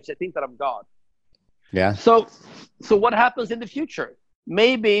Stone Age, I think that I'm God. Yeah. So what happens in the future?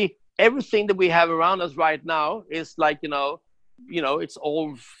 Maybe everything that we have around us right now is like, it's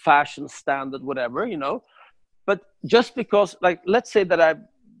old-fashioned, standard, whatever, But just because, like, let's say that I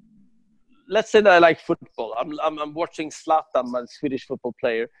like football. I'm watching Zlatan, my Swedish football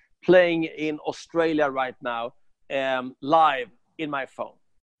player, playing in Australia right now, live in my phone.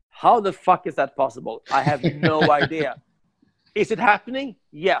 How the fuck is that possible? I have no idea. Is it happening?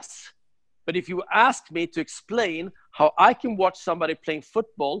 Yes. But if you ask me to explain how I can watch somebody playing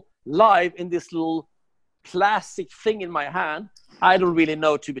football live in this little plastic thing in my hand, I don't really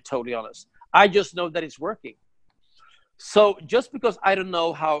know, to be totally honest. I just know that it's working. So just because I don't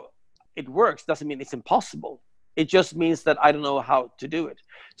know how it works doesn't mean it's impossible. It just means that I don't know how to do it.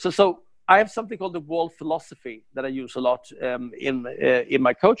 So I have something called the wall philosophy that I use a lot in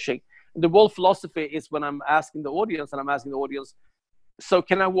my coaching. The wall philosophy is when I'm asking the audience, so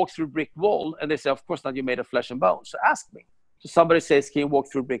can I walk through a brick wall? And they say, of course not, you're made of flesh and bone. So ask me. So somebody says, can you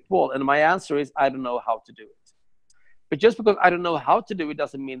walk through a brick wall? And my answer is, I don't know how to do it. But just because I don't know how to do it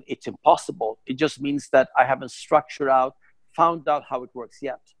doesn't mean it's impossible. It just means that I haven't structured out, found out how it works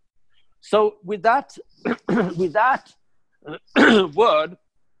yet. So with that word,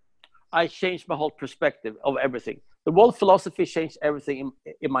 I changed my whole perspective of everything. The wall philosophy changed everything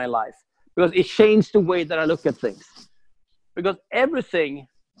in my life, because it changed the way that I look at things. Because everything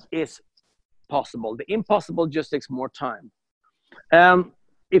is possible. The impossible just takes more time.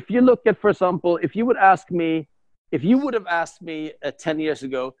 If you look at, for example, if you would have asked me 10 years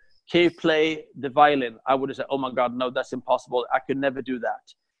ago, can you play the violin? I would have said, oh my God, no, that's impossible. I could never do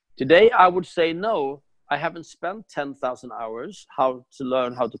that. Today, I would say, no, I haven't spent 10,000 hours to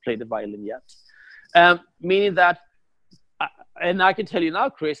learn how to play the violin yet. Meaning that, and I can tell you now,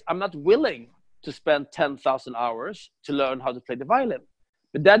 Chris, I'm not willing to spend 10,000 hours to learn how to play the violin.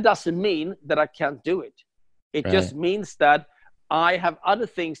 But that doesn't mean that I can't do it. It just means that I have other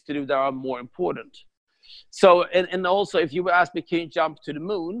things to do that are more important. So, and also, if you would ask me, can you jump to the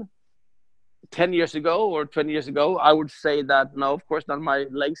moon? 10 years ago or 20 years ago, I would say that, no, of course not, my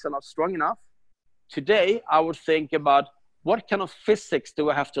legs are not strong enough. Today, I would think about what kind of physics do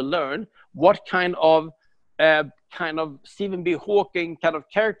I have to learn? What kind of Stephen B. Hawking kind of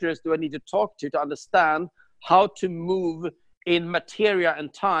characters do I need to talk to understand how to move in materia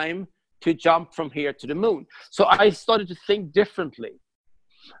and time to jump from here to the moon? So I started to think differently.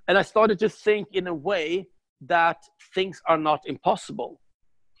 And I started to think in a way that things are not impossible.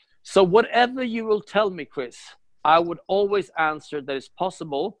 So whatever you will tell me, Chris, I would always answer that it's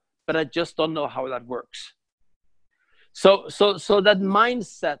possible, but I just don't know how that works. So that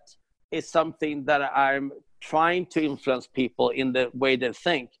mindset is something that I'm trying to influence people in the way they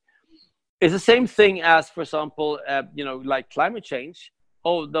think. It's the same thing as, for example, like climate change.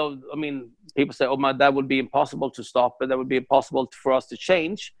 People say, that would be impossible to stop, but that would be impossible for us to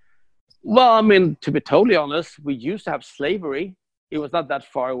change. Well, to be totally honest, we used to have slavery. It was not that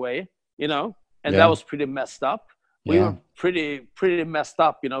far away, and that was pretty messed up. We were pretty messed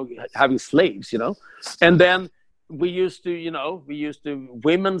up, having slaves, And then we used to,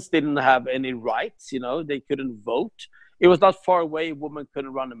 women didn't have any rights, they couldn't vote. It was not far away, women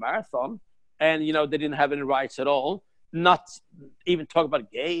couldn't run a marathon. And, they didn't have any rights at all. Not even talk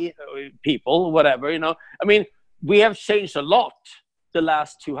about gay people, whatever, we have changed a lot the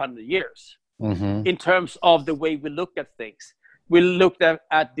last 200 years in terms of the way we look at things. We looked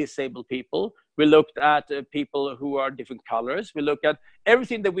at disabled people. We looked at people who are different colors. We look at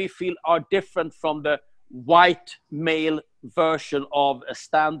everything that we feel are different from the white male version of a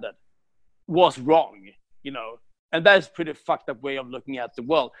standard was wrong, and that is pretty fucked up way of looking at the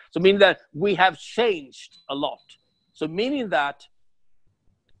world. So meaning that we have changed a lot. So meaning that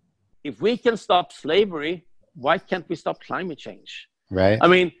if we can stop slavery, why can't we stop climate change? Right.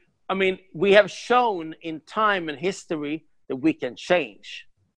 We have shown in time and history that we can change.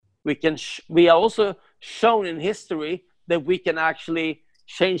 We are also shown in history that we can actually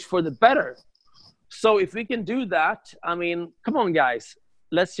change for the better. So if we can do that, come on, guys,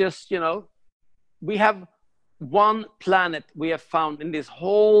 let's just, we have one planet we have found in this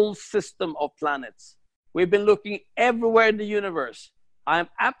whole system of planets. We've been looking everywhere in the universe. I'm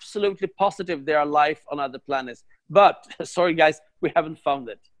absolutely positive there are life on other planets. But, sorry, guys, we haven't found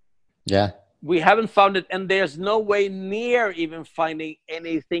it. Yeah. We haven't found it, and there's no way near even finding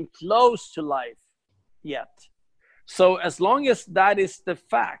anything close to life yet. So as long as that is the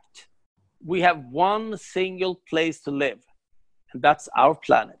fact, we have one single place to live, and that's our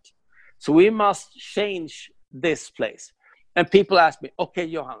planet. So we must change this place. And people ask me, okay,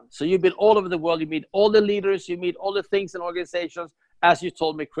 Johan, so you've been all over the world, you meet all the leaders, you meet all the things and organizations, as you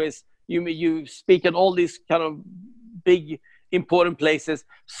told me, Chris, you speak at all these kind of big, important places.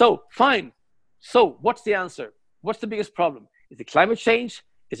 So, fine. So, what's the answer? What's the biggest problem? Is it climate change?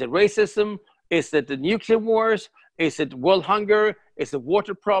 Is it racism? Is it the nuclear wars? Is it world hunger? Is it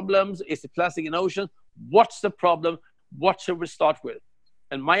water problems? Is it plastic in ocean? What's the problem? What should we start with?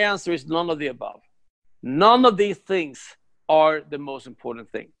 And my answer is none of the above. None of these things are the most important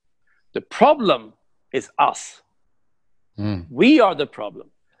thing. The problem is us. We are the problem,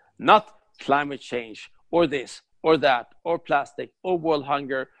 not climate change or this or that or plastic or world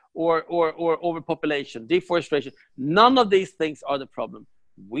hunger or overpopulation, deforestation. None of these things are the problem.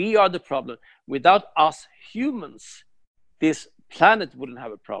 We are the problem. Without us humans, this planet wouldn't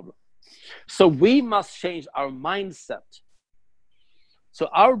have a problem. So we must change our mindset. So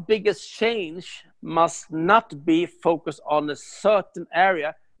our biggest change must not be focused on a certain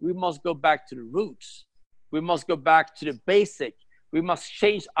area. We must go back to the roots. We must go back to the basic. We must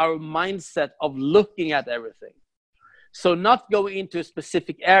change our mindset of looking at everything. So not go into a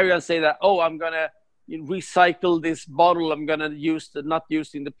specific area and say that, oh, I'm going to recycle this bottle. I'm going to not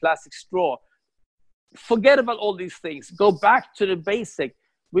using the plastic straw. Forget about all these things. Go back to the basic.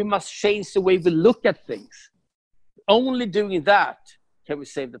 We must change the way we look at things. Only doing that can we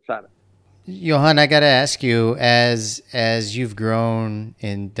save the planet. Johan, I got to ask you, as you've grown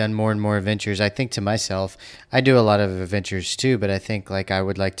and done more and more adventures, I think to myself, I do a lot of adventures too, but I think like I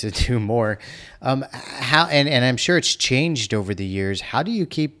would like to do more. How and I'm sure it's changed over the years. How do you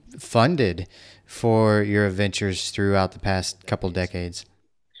keep funded for your adventures throughout the past couple decades?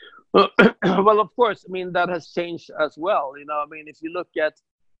 Well, of course, I mean, that has changed as well. I mean, if you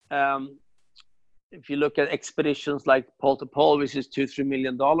look at expeditions like pole to pole, which is $2-3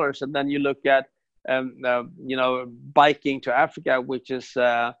 million, and then you look at biking to Africa, which is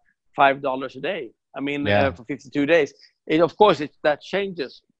 $5 a day. I mean, for 52 days. Of course, that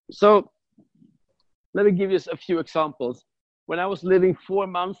changes. So let me give you a few examples. When I was living 4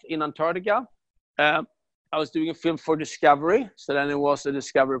 months in Antarctica, I was doing a film for Discovery. So then it was a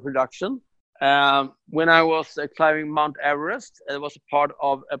Discovery production. When I was climbing Mount Everest, it was a part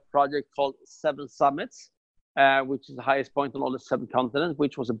of a project called 7 Summits, which is the highest point on all the 7 continents,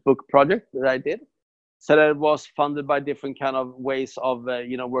 which was a book project that I did. So that it was funded by different kind of ways of,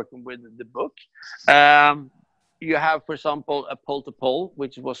 working with the book. You have, for example, a pole to pole,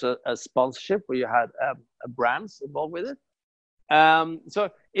 which was a sponsorship where you had brands involved with it. So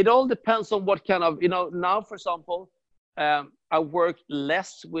it all depends on what kind of, now, for example, I work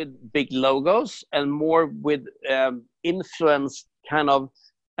less with big logos and more with influence kind of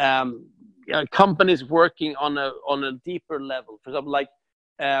companies working on a deeper level. For example, like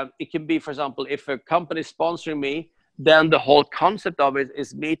it can be, for example, if a company is sponsoring me, then the whole concept of it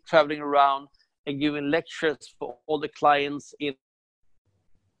is me traveling around and giving lectures for all the clients in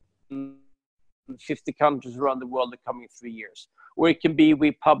 50 countries around the world the coming 3 years. Or it can be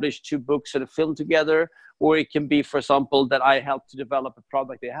we publish 2 books and a film together, or it can be, for example, that I help to develop a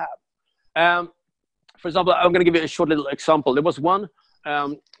product they have. For example, I'm going to give you a short little example. There was one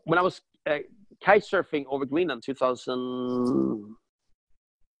when I was kite surfing over Greenland, 2009.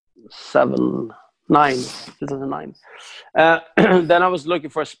 Then I was looking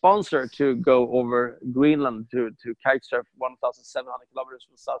for a sponsor to go over Greenland to kite surf 1,700 kilometers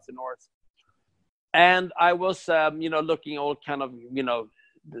from south to north. And I was, looking all kind of,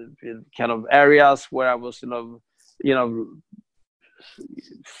 the kind of areas where I was,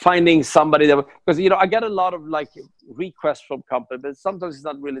 finding somebody that, because, I get a lot of like requests from companies, but sometimes it's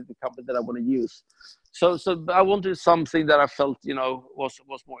not really the company that I want to use. So I wanted something that I felt,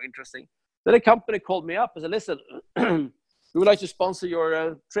 was more interesting. Then a company called me up and said, listen, we would like to sponsor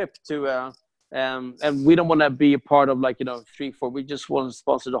your trip to, and we don't want to be a part of 3-4. We just want to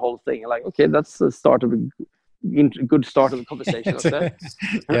sponsor the whole thing. Like, okay, that's the start of a good start of the conversation. I said.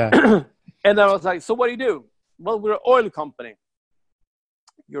 Yeah. And I was like, so what do you do? Well, we're an oil company.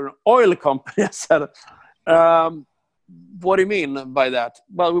 You're an oil company. I said, what do you mean by that?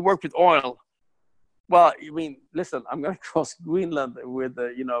 Well, we work with oil. Well, you mean, listen, I'm going to cross Greenland with,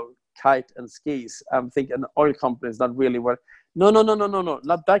 kite and skis. I'm thinking an oil company is not really what. No,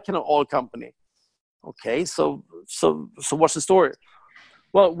 not that kind of oil company. Okay, so what's the story?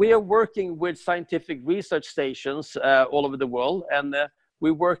 Well, we are working with scientific research stations all over the world, and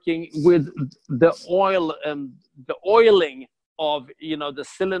we're working with the oil and the oiling of the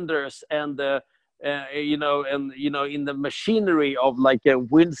cylinders and the and in the machinery of like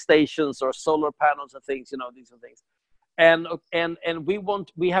wind stations or solar panels and things, these are things. And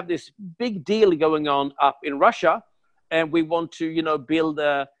we have this big deal going on up in Russia, and we want to build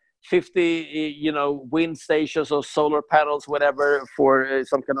 50 wind stations or solar panels, whatever, for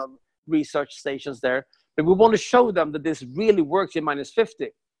some kind of research stations there. But we want to show them that this really works in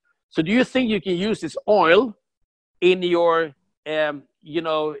 -50. So do you think you can use this oil in your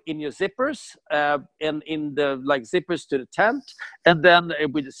in your zippers and in the like zippers to the tent, and then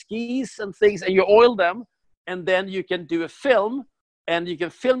with the skis and things, and you oil them, and then you can do a film, and you can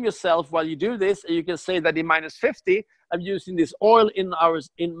film yourself while you do this, and you can say that in -50 I'm using this oil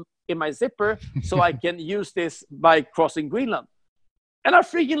in my zipper, so I can use this by crossing Greenland. And I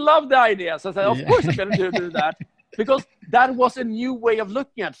freaking love the idea. So I said, of course I'm going to do that, because that was a new way of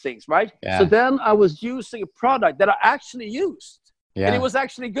looking at things, right? Yeah. So then I was using a product that I actually used, and it was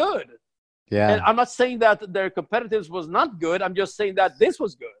actually good. Yeah. And I'm not saying that their competitors was not good. I'm just saying that this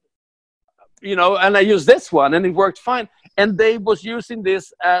was good, and I used this one, and it worked fine. And they was using this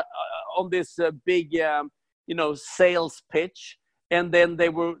on this big, sales pitch, and then they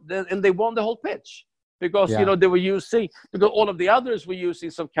won the whole pitch. Because they were using, because all of the others were using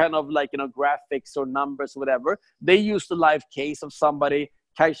some kind of like graphics or numbers or whatever. They used a live case of somebody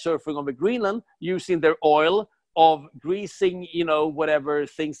kite surfing over Greenland using their oil of greasing whatever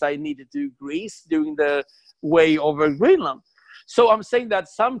things I needed to grease during the way over Greenland. So I'm saying that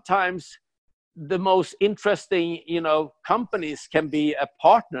sometimes the most interesting companies can be a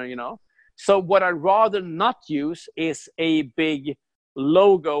partner. So what I'd rather not use is a big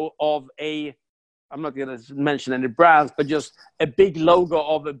logo of I'm not going to mention any brands, but just a big logo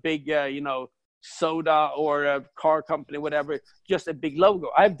of a big, soda or a car company, whatever, just a big logo.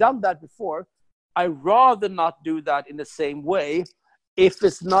 I've done that before. I rather not do that in the same way if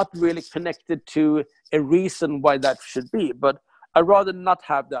it's not really connected to a reason why that should be. But I'd rather not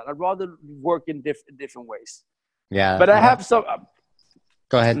have that. I'd rather work in different ways. Yeah. But I have some.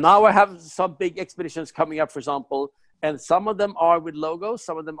 Go ahead. Now I have some big expeditions coming up, for example. And some of them are with logos,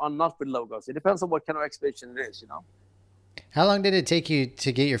 some of them are not with logos. It depends on what kind of expedition it is, How long did it take you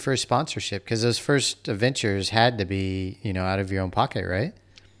to get your first sponsorship? Because those first adventures had to be, out of your own pocket, right?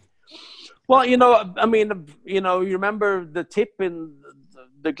 Well, you remember the tip in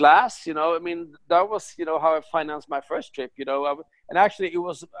the glass, that was, how I financed my first trip, and actually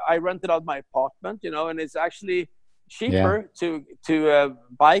I rented out my apartment, and it's actually cheaper to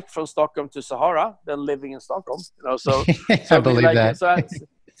bike from Stockholm to Sahara than living in Stockholm, so I believe that.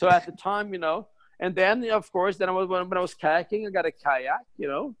 So at the time, and then of course, then when I was kayaking, I got a kayak,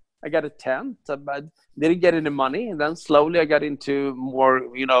 I got a tent, but didn't get any money, and then slowly I got into more,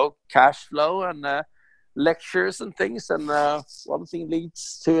 cash flow and lectures and things, and one thing leads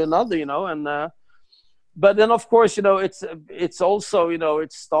to another, and but then, of course, it's also,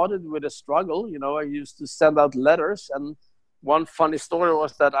 it started with a struggle. I used to send out letters. And one funny story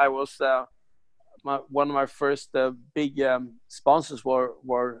was that I was, one of my first big sponsors were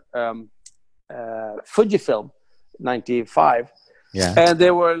Fujifilm, 95. Yeah. And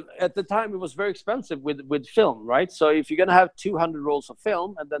they were, at the time, it was very expensive with film, right? So if you're going to have 200 rolls of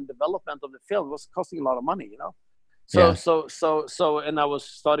film, and then development of the film, it was costing a lot of money, So and I was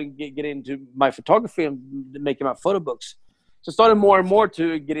starting to get into my photography and making my photo books. So started more and more to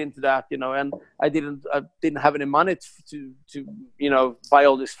get into that, and I didn't have any money to buy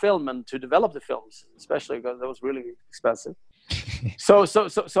all this film and to develop the films, especially because that was really expensive. So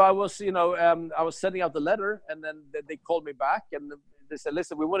I was, I was sending out the letter, and then they called me back, and they said,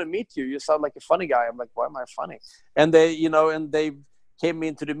 "Listen, we want to meet you. You sound like a funny guy." I'm like, "Why am I funny?" And they came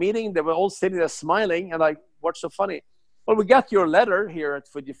into the meeting. They were all sitting there smiling, and like, "What's so funny?" "Well, we got your letter here at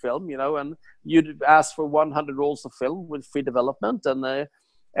Fujifilm, and you'd asked for 100 rolls of film with free development, and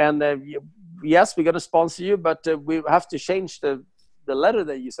yes, we're going to sponsor you, but we have to change the letter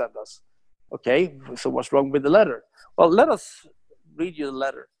that you sent us." "Okay, so what's wrong with the letter?" "Well, let us read you the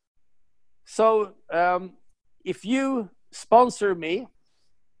letter. So if you sponsor me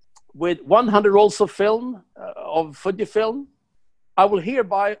with 100 rolls of film of Fujifilm, I will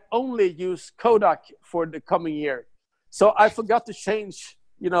hereby only use Kodak for the coming year." So I forgot to change,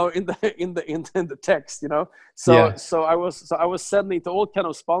 in the text, So I was sending to all kind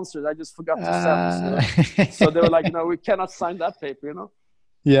of sponsors. I just forgot to send. So they were like, "We cannot sign that paper,"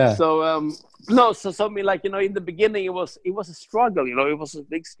 Yeah. So no, so I mean, like, in the beginning it was a struggle, it was a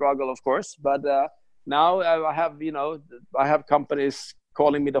big struggle, of course. But now I have companies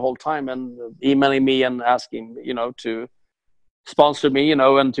calling me the whole time and emailing me and asking, to sponsor me,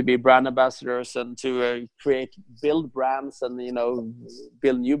 and to be brand ambassadors and to build brands and,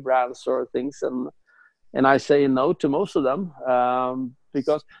 build new brands or things. And I say no to most of them,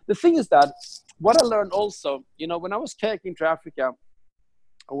 because the thing is that what I learned also, when I was kayaking to Africa,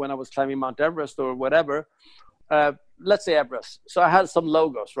 or when I was climbing Mount Everest or whatever, let's say Everest. So I had some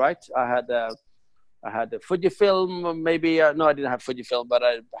logos, right? I had the Fujifilm, maybe. No, I didn't have Fujifilm, but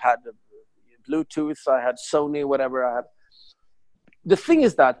I had Bluetooth. I had Sony, whatever I had. The thing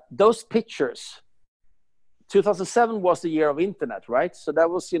is that those pictures, 2007 was the year of internet, right? So that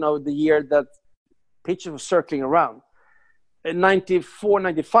was, the year that pictures were circling around. In 94,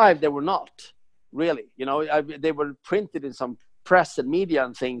 95, they were not really, they were printed in some press and media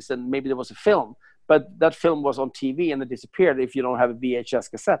and things, and maybe there was a film, but that film was on TV and it disappeared if you don't have a VHS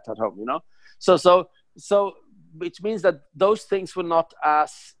cassette at home, So which means that those things were not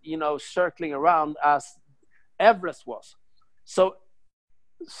as, circling around as Everest was. So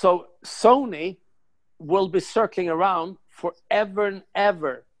Sony will be circling around forever and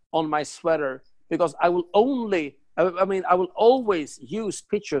ever on my sweater, because I will always use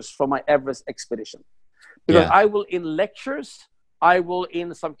pictures from my Everest expedition, because I will in lectures, I will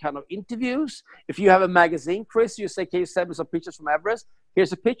in some kind of interviews. If you have a magazine, Chris, you say, can you send me some pictures from Everest?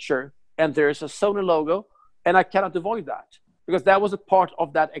 Here's a picture, and there's a Sony logo, and I cannot avoid that, because that was a part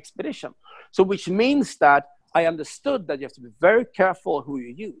of that expedition. So which means that I understood that you have to be very careful who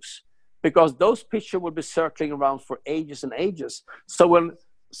you use, because those pictures will be circling around for ages and ages. So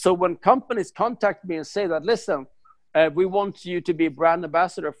when companies contact me and say that, listen, we want you to be a brand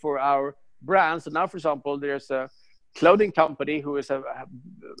ambassador for our brands. And now, for example, there's a clothing company who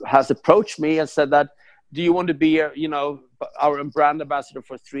has approached me and said that, do you want to be our brand ambassador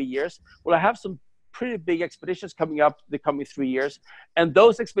for 3 years? Well, I have some pretty big expeditions coming up the coming 3 years, and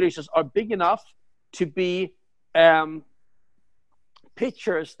those expeditions are big enough to be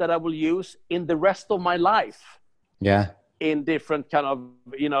pictures that I will use in the rest of my life. In different kind of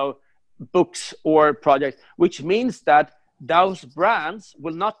books or projects, which means that those brands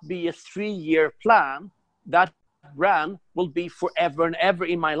will not be a 3-year plan. That brand will be forever and ever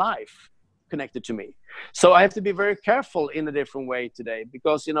in my life connected to me. So I have to be very careful in a different way today,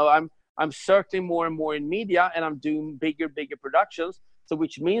 because I'm circling more and more in media, and I'm doing bigger productions. So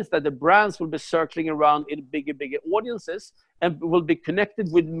which means that the brands will be circling around in bigger audiences and will be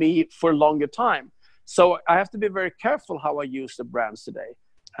connected with me for a longer time. So I have to be very careful how I use the brands today.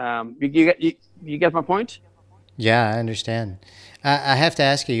 You get my point? Yeah, I understand. I have to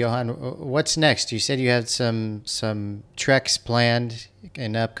ask you, Johan, what's next? You said you had some treks planned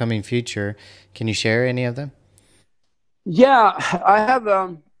in the upcoming future. Can you share any of them? Yeah, I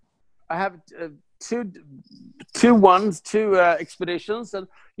have two expeditions, and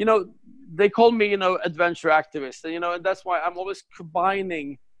they call me adventure activist, and that's why I'm always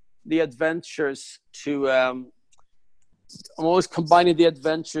combining the adventures to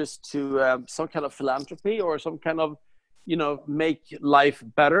some kind of philanthropy, or some kind of make life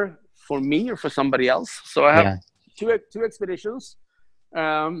better for me or for somebody else. So I have two expeditions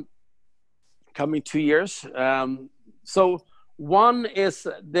coming 2 years. So one is,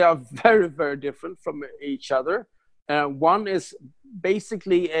 they are very, very different from each other. One is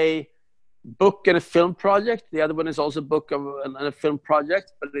basically a book and a film project. The other one is also a book and a film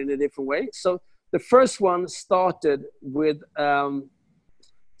project, but in a different way. So the first one started with,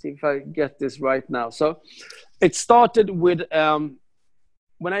 see if I get this right now. So it started with,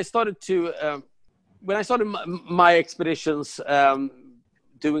 when I started my expeditions,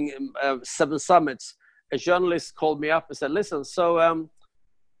 doing 7 summits, a journalist called me up and said, listen, so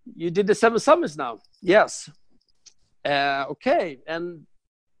you did the 7 summits now? Yes. Okay.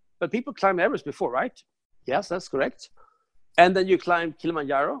 But people climbed Everest before, right? Yes, that's correct. And then you climbed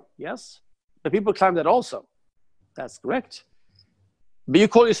Kilimanjaro? Yes. But people climbed that also. That's correct. But you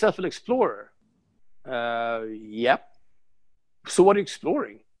call yourself an explorer? Yep. So what are you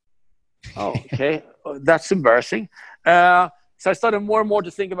exploring? Oh, okay. That's embarrassing. So I started more and more to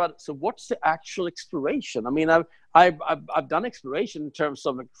think about, so what's the actual exploration? I mean, I've done exploration in terms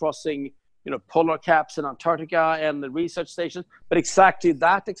of crossing, polar caps in Antarctica and the research stations, but exactly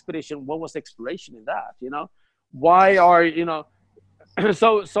that expedition, what was the exploration in that? Why are,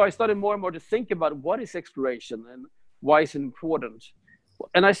 so I started more and more to think about what is exploration and why is it important?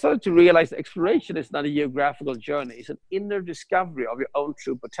 And I started to realize that exploration is not a geographical journey. It's an inner discovery of your own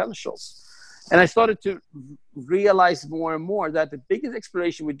true potentials. And I started to realize more and more that the biggest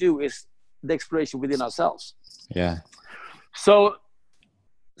exploration we do is the exploration within ourselves. Yeah. So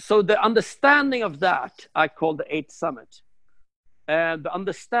the understanding of that, I call the 8th summit. the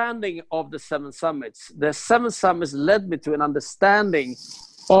understanding of the 7 summits. The 7 summits led me to an understanding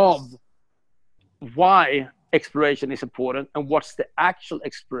of why exploration is important and what's the actual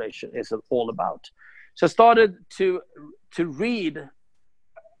exploration is all about. So I started to read.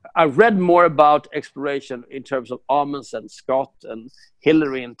 I read more about exploration in terms of Amundsen, Scott, and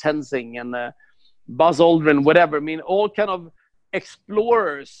Hillary, and Tenzing, and Buzz Aldrin, whatever. I mean, all kind of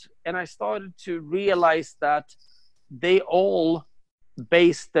explorers. And I started to realize that they all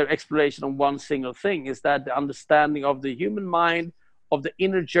base their exploration on one single thing, is that the understanding of the human mind, of the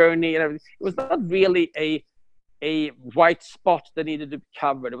inner journey and everything. It was not really a white spot that needed to be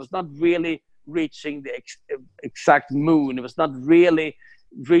covered. It was not really reaching the exact moon. It was not really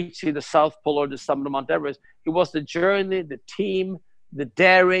reaching the South Pole or the summit of Mount Everest. It was the journey, the team, the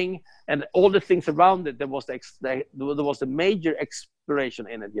daring, and all the things around it. There was a major exploration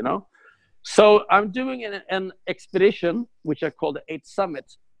in it, you know. So I'm doing an expedition, which I call the 8th Summit.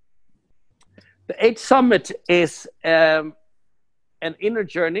 The 8th Summit is an inner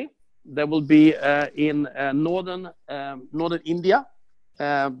journey that will be in northern India.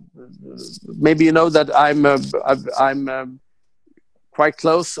 Maybe you know that I'm quite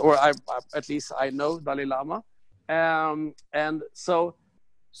close, or at least I know Dalai Lama, and so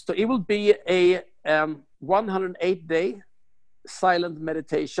it will be a 108-day silent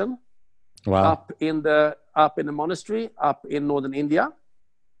meditation. Wow. Up in the monastery up in northern India.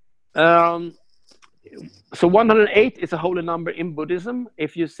 So 108 is a holy number in Buddhism.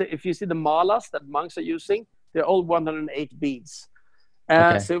 If you see the malas that monks are using, they're all 108 beads.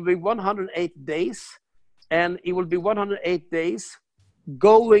 Okay. So it will be 108 days, and it will be 108 days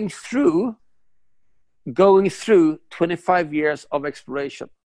going through 25 years of exploration,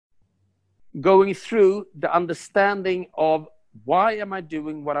 going through the understanding of why am I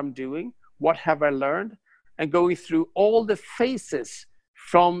doing what I'm doing, what have I learned, and going through all the phases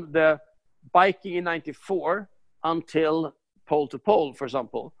from the biking in 94 until pole to pole, for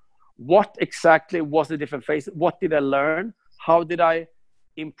example. What exactly was the different phases? What did I learn? How did I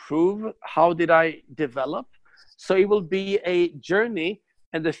improve? How did I develop? So it will be a journey,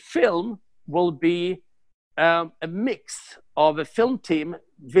 and the film will be a mix of a film team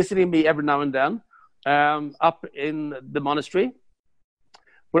visiting me every now and then up in the monastery,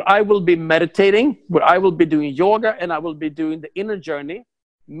 where I will be meditating, where I will be doing yoga, and I will be doing the inner journey.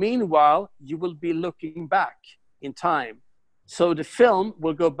 Meanwhile, you will be looking back in time. So the film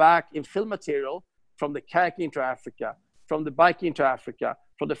will go back in film material from the kayaking to Africa, from the biking to Africa,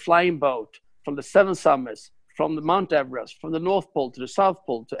 from the flying boat, from the 7 summits, from the Mount Everest, from the North Pole to the South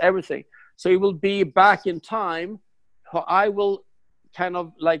Pole, to everything. So it will be back in time. How I will kind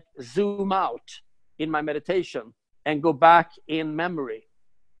of like zoom out in my meditation and go back in memory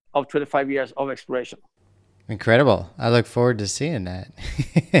of 25 years of exploration. Incredible. I look forward to seeing that.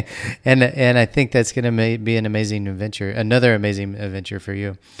 and I think that's going to be an amazing adventure, another amazing adventure for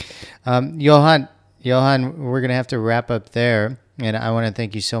you. Johan, we're going to have to wrap up there. And I want to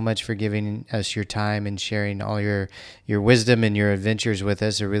thank you so much for giving us your time and sharing all your wisdom and your adventures with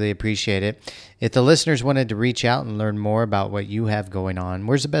us. I really appreciate it. If the listeners wanted to reach out and learn more about what you have going on,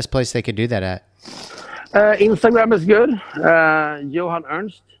 where's the best place they could do that at? Instagram is good. Johan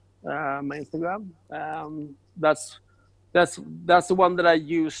Ernst, my Instagram. That's the one that I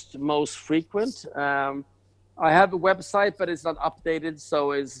used most frequent. I have a website, but it's not updated,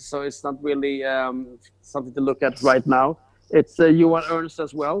 so it's not really something to look at right now. It's Johan Ernst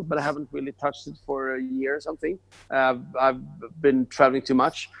as well, but I haven't really touched it for a year or something. I've been traveling too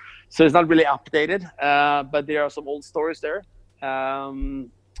much, so it's not really updated. But there are some old stories there.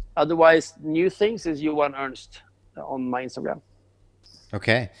 Otherwise, new things is Johan Ernst on my Instagram.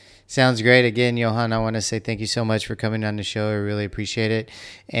 Okay. Sounds great. Again, Johan, I want to say thank you so much for coming on the show. I really appreciate it.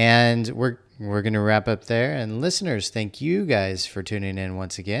 And we're going to wrap up there. And listeners, thank you guys for tuning in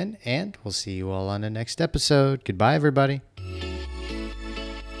once again. And we'll see you all on the next episode. Goodbye, everybody.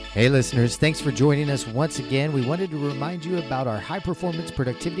 Hey, listeners, thanks for joining us once again. We wanted to remind you about our high-performance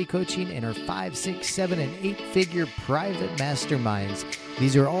productivity coaching and our 5, 6, 7, and 8-figure private masterminds.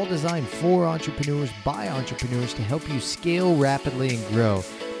 These are all designed for entrepreneurs by entrepreneurs to help you scale rapidly and grow.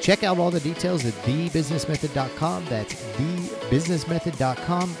 Check out all the details at thebusinessmethod.com. That's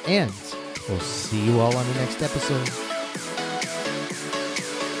thebusinessmethod.com. And we'll see you all on the next episode.